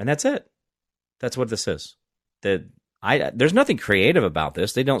 and that's it. That's what this is. There's nothing creative about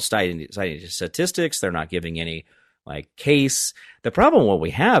this. They don't cite any statistics. They're not giving any case. The problem what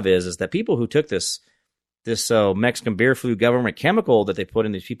we have is that people who took this Mexican beer flu government chemical that they put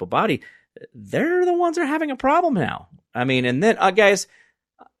in these people's body, they're the ones that are having a problem now. I mean, and then guys,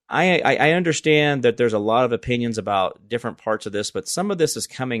 I understand that there's a lot of opinions about different parts of this, but some of this is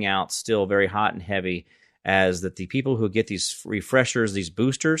coming out still very hot and heavy as that the people who get these refreshers, these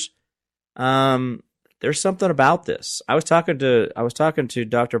boosters, there's something about this. I was talking to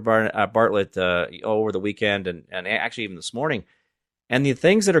Dr. Bartlett over the weekend and actually even this morning, and the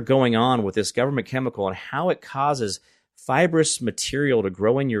things that are going on with this government chemical and how it causes fibrous material to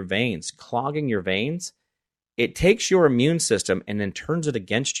grow in your veins, clogging your veins. It takes your immune system and then turns it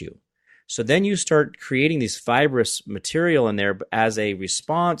against you. So then you start creating these fibrous material in there as a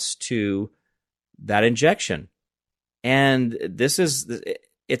response to that injection. And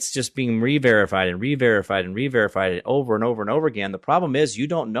it's just being re-verified and re-verified and re-verified over and over and over again. The problem is you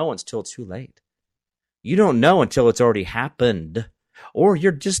don't know until it's too late. You don't know until it's already happened, or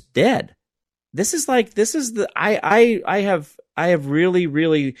you're just dead. I have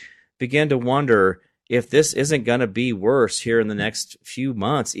really begun to wonder if this isn't going to be worse here in the next few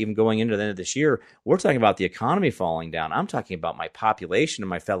months, even going into the end of this year. We're talking about the economy falling down. I'm talking about my population and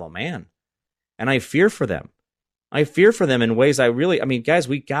my fellow man. And I fear for them. I fear for them in ways guys,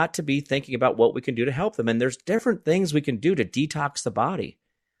 we got to be thinking about what we can do to help them. And there's different things we can do to detox the body.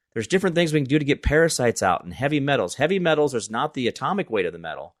 There's different things we can do to get parasites out and heavy metals. Heavy metals is not the atomic weight of the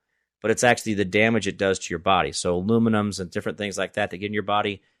metal, but it's actually the damage it does to your body. So aluminums and different things like that get in your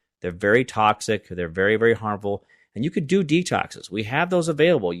body, they're very toxic. They're very, very harmful. And you could do detoxes. We have those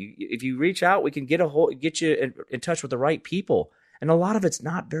available. If you reach out, we can get you in touch with the right people. And a lot of it's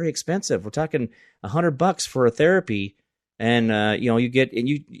not very expensive. We're talking $100 for a therapy. And,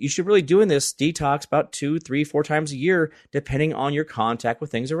 you should really doing this detox about 2, 3, 4 times a year, depending on your contact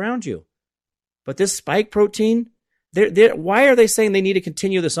with things around you. But this spike protein, why are they saying they need to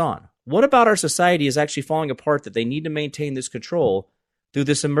continue this on? What about our society is actually falling apart that they need to maintain this control through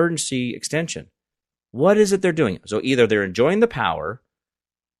this emergency extension? What is it they're doing? So either they're enjoying the power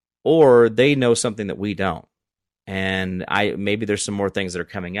or they know something that we don't. And maybe there's some more things that are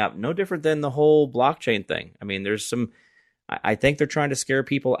coming up. No different than the whole blockchain thing. I mean, I think they're trying to scare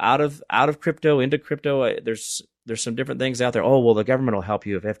people out of crypto into crypto. There's some different things out there. Oh, well, the government will help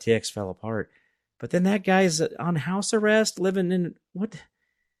you if FTX fell apart. But then that guy's on house arrest, living in what?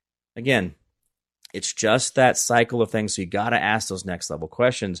 Again, it's just that cycle of things. So you got to ask those next level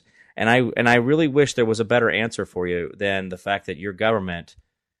questions. And I really wish there was a better answer for you than the fact that your government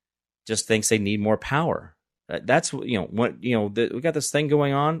just thinks they need more power. That's we got this thing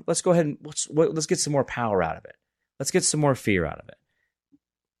going on. Let's go ahead and let's get some more power out of it. Let's get some more fear out of it.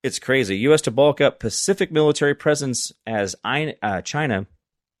 It's crazy. U.S. to bulk up Pacific military presence as China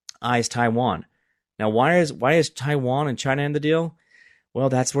eyes Taiwan. Now, why is Taiwan and China in the deal? Well,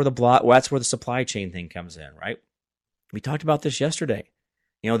 that's where the supply chain thing comes in, right? We talked about this yesterday.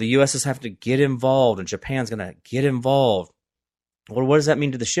 The U.S. is having to get involved, and Japan's going to get involved. Well, what does that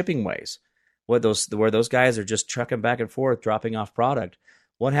mean to the shipping ways? Where those guys are just trucking back and forth, dropping off product.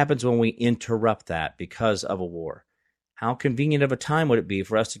 What happens when we interrupt that because of a war? How convenient of a time would it be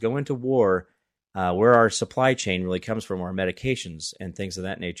for us to go into war where our supply chain really comes from, our medications and things of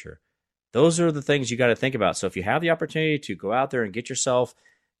that nature? Those are the things you got to think about. So if you have the opportunity to go out there and get yourself,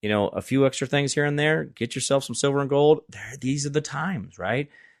 a few extra things here and there, get yourself some silver and gold, these are the times, right?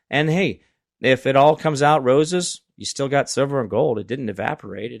 And hey, if it all comes out roses, you still got silver and gold. It didn't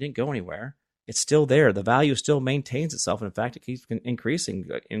evaporate. It didn't go anywhere. It's still there. The value still maintains itself. And in fact, it keeps increasing.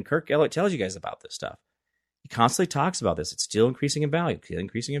 And Kirk Elliott tells you guys about this stuff. He constantly talks about this. It's still increasing in value,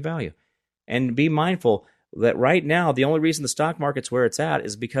 And be mindful that right now, the only reason the stock market's where it's at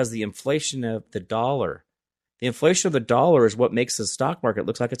is because the inflation of the dollar. The inflation of the dollar is what makes the stock market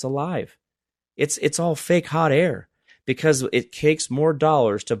look like it's alive. It's all fake hot air because it takes more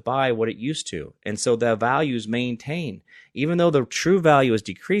dollars to buy what it used to. And so the values maintain. Even though the true value is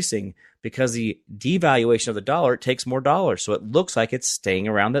decreasing because the devaluation of the dollar, it takes more dollars. So it looks like it's staying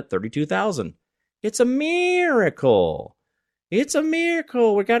around that 32,000. It's a miracle. It's a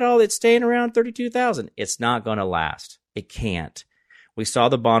miracle. We got all it's staying around 32,000. It's not going to last. It can't. We saw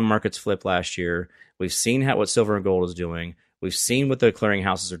the bond markets flip last year. We've seen what silver and gold is doing. We've seen what the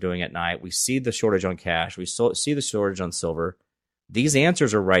clearinghouses are doing at night. We see the shortage on cash. We see the shortage on silver. These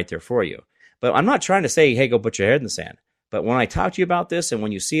answers are right there for you. But I'm not trying to say, hey, go put your head in the sand. But when I talk to you about this and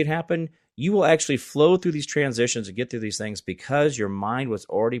when you see it happen, you will actually flow through these transitions and get through these things because your mind was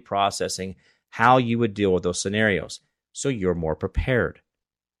already processing how you would deal with those scenarios. So you're more prepared.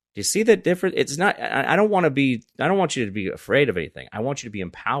 Do you see that difference? It's not, I don't want you to be afraid of anything. I want you to be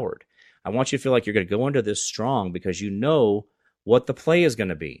empowered. I want you to feel like you're going to go into this strong because you know what the play is going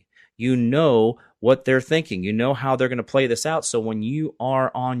to be. You know what they're thinking. You know how they're going to play this out. So when you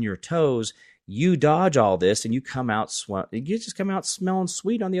are on your toes, you dodge all this and you just come out smelling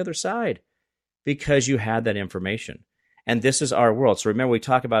sweet on the other side because you had that information. And this is our world. So remember, we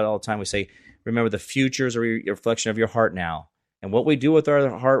talk about it all the time. We say, remember, the future is a reflection of your heart now. And what we do with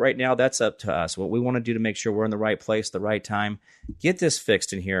our heart right now, that's up to us. What we want to do to make sure we're in the right place, the right time, get this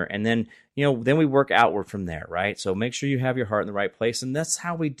fixed in here. And then, then we work outward from there, right? So make sure you have your heart in the right place. And that's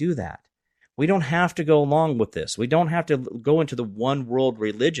how we do that. We don't have to go along with this. We don't have to go into the one world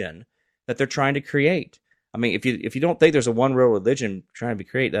religion that they're trying to create. I mean, if you don't think there's a one world religion trying to be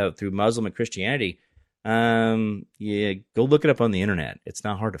created through Muslim and Christianity, go look it up on the internet. It's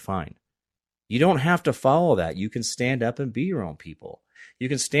not hard to find. You don't have to follow that. You can stand up and be your own people. You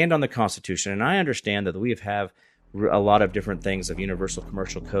can stand on the Constitution. And I understand that we have a lot of different things of universal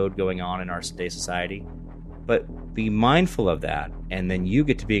commercial code going on in our today's society. But be mindful of that, and then you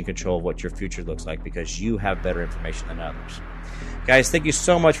get to be in control of what your future looks like because you have better information than others. Guys, thank you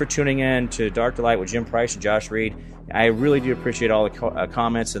so much for tuning in to Dark to Light with Jim Price and Josh Reed. I really do appreciate all the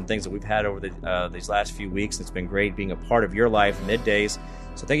comments and things that we've had over these last few weeks. It's been great being a part of your life middays.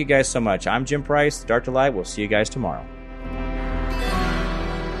 So thank you guys so much. I'm Jim Price, Dark to Light. We'll see you guys tomorrow.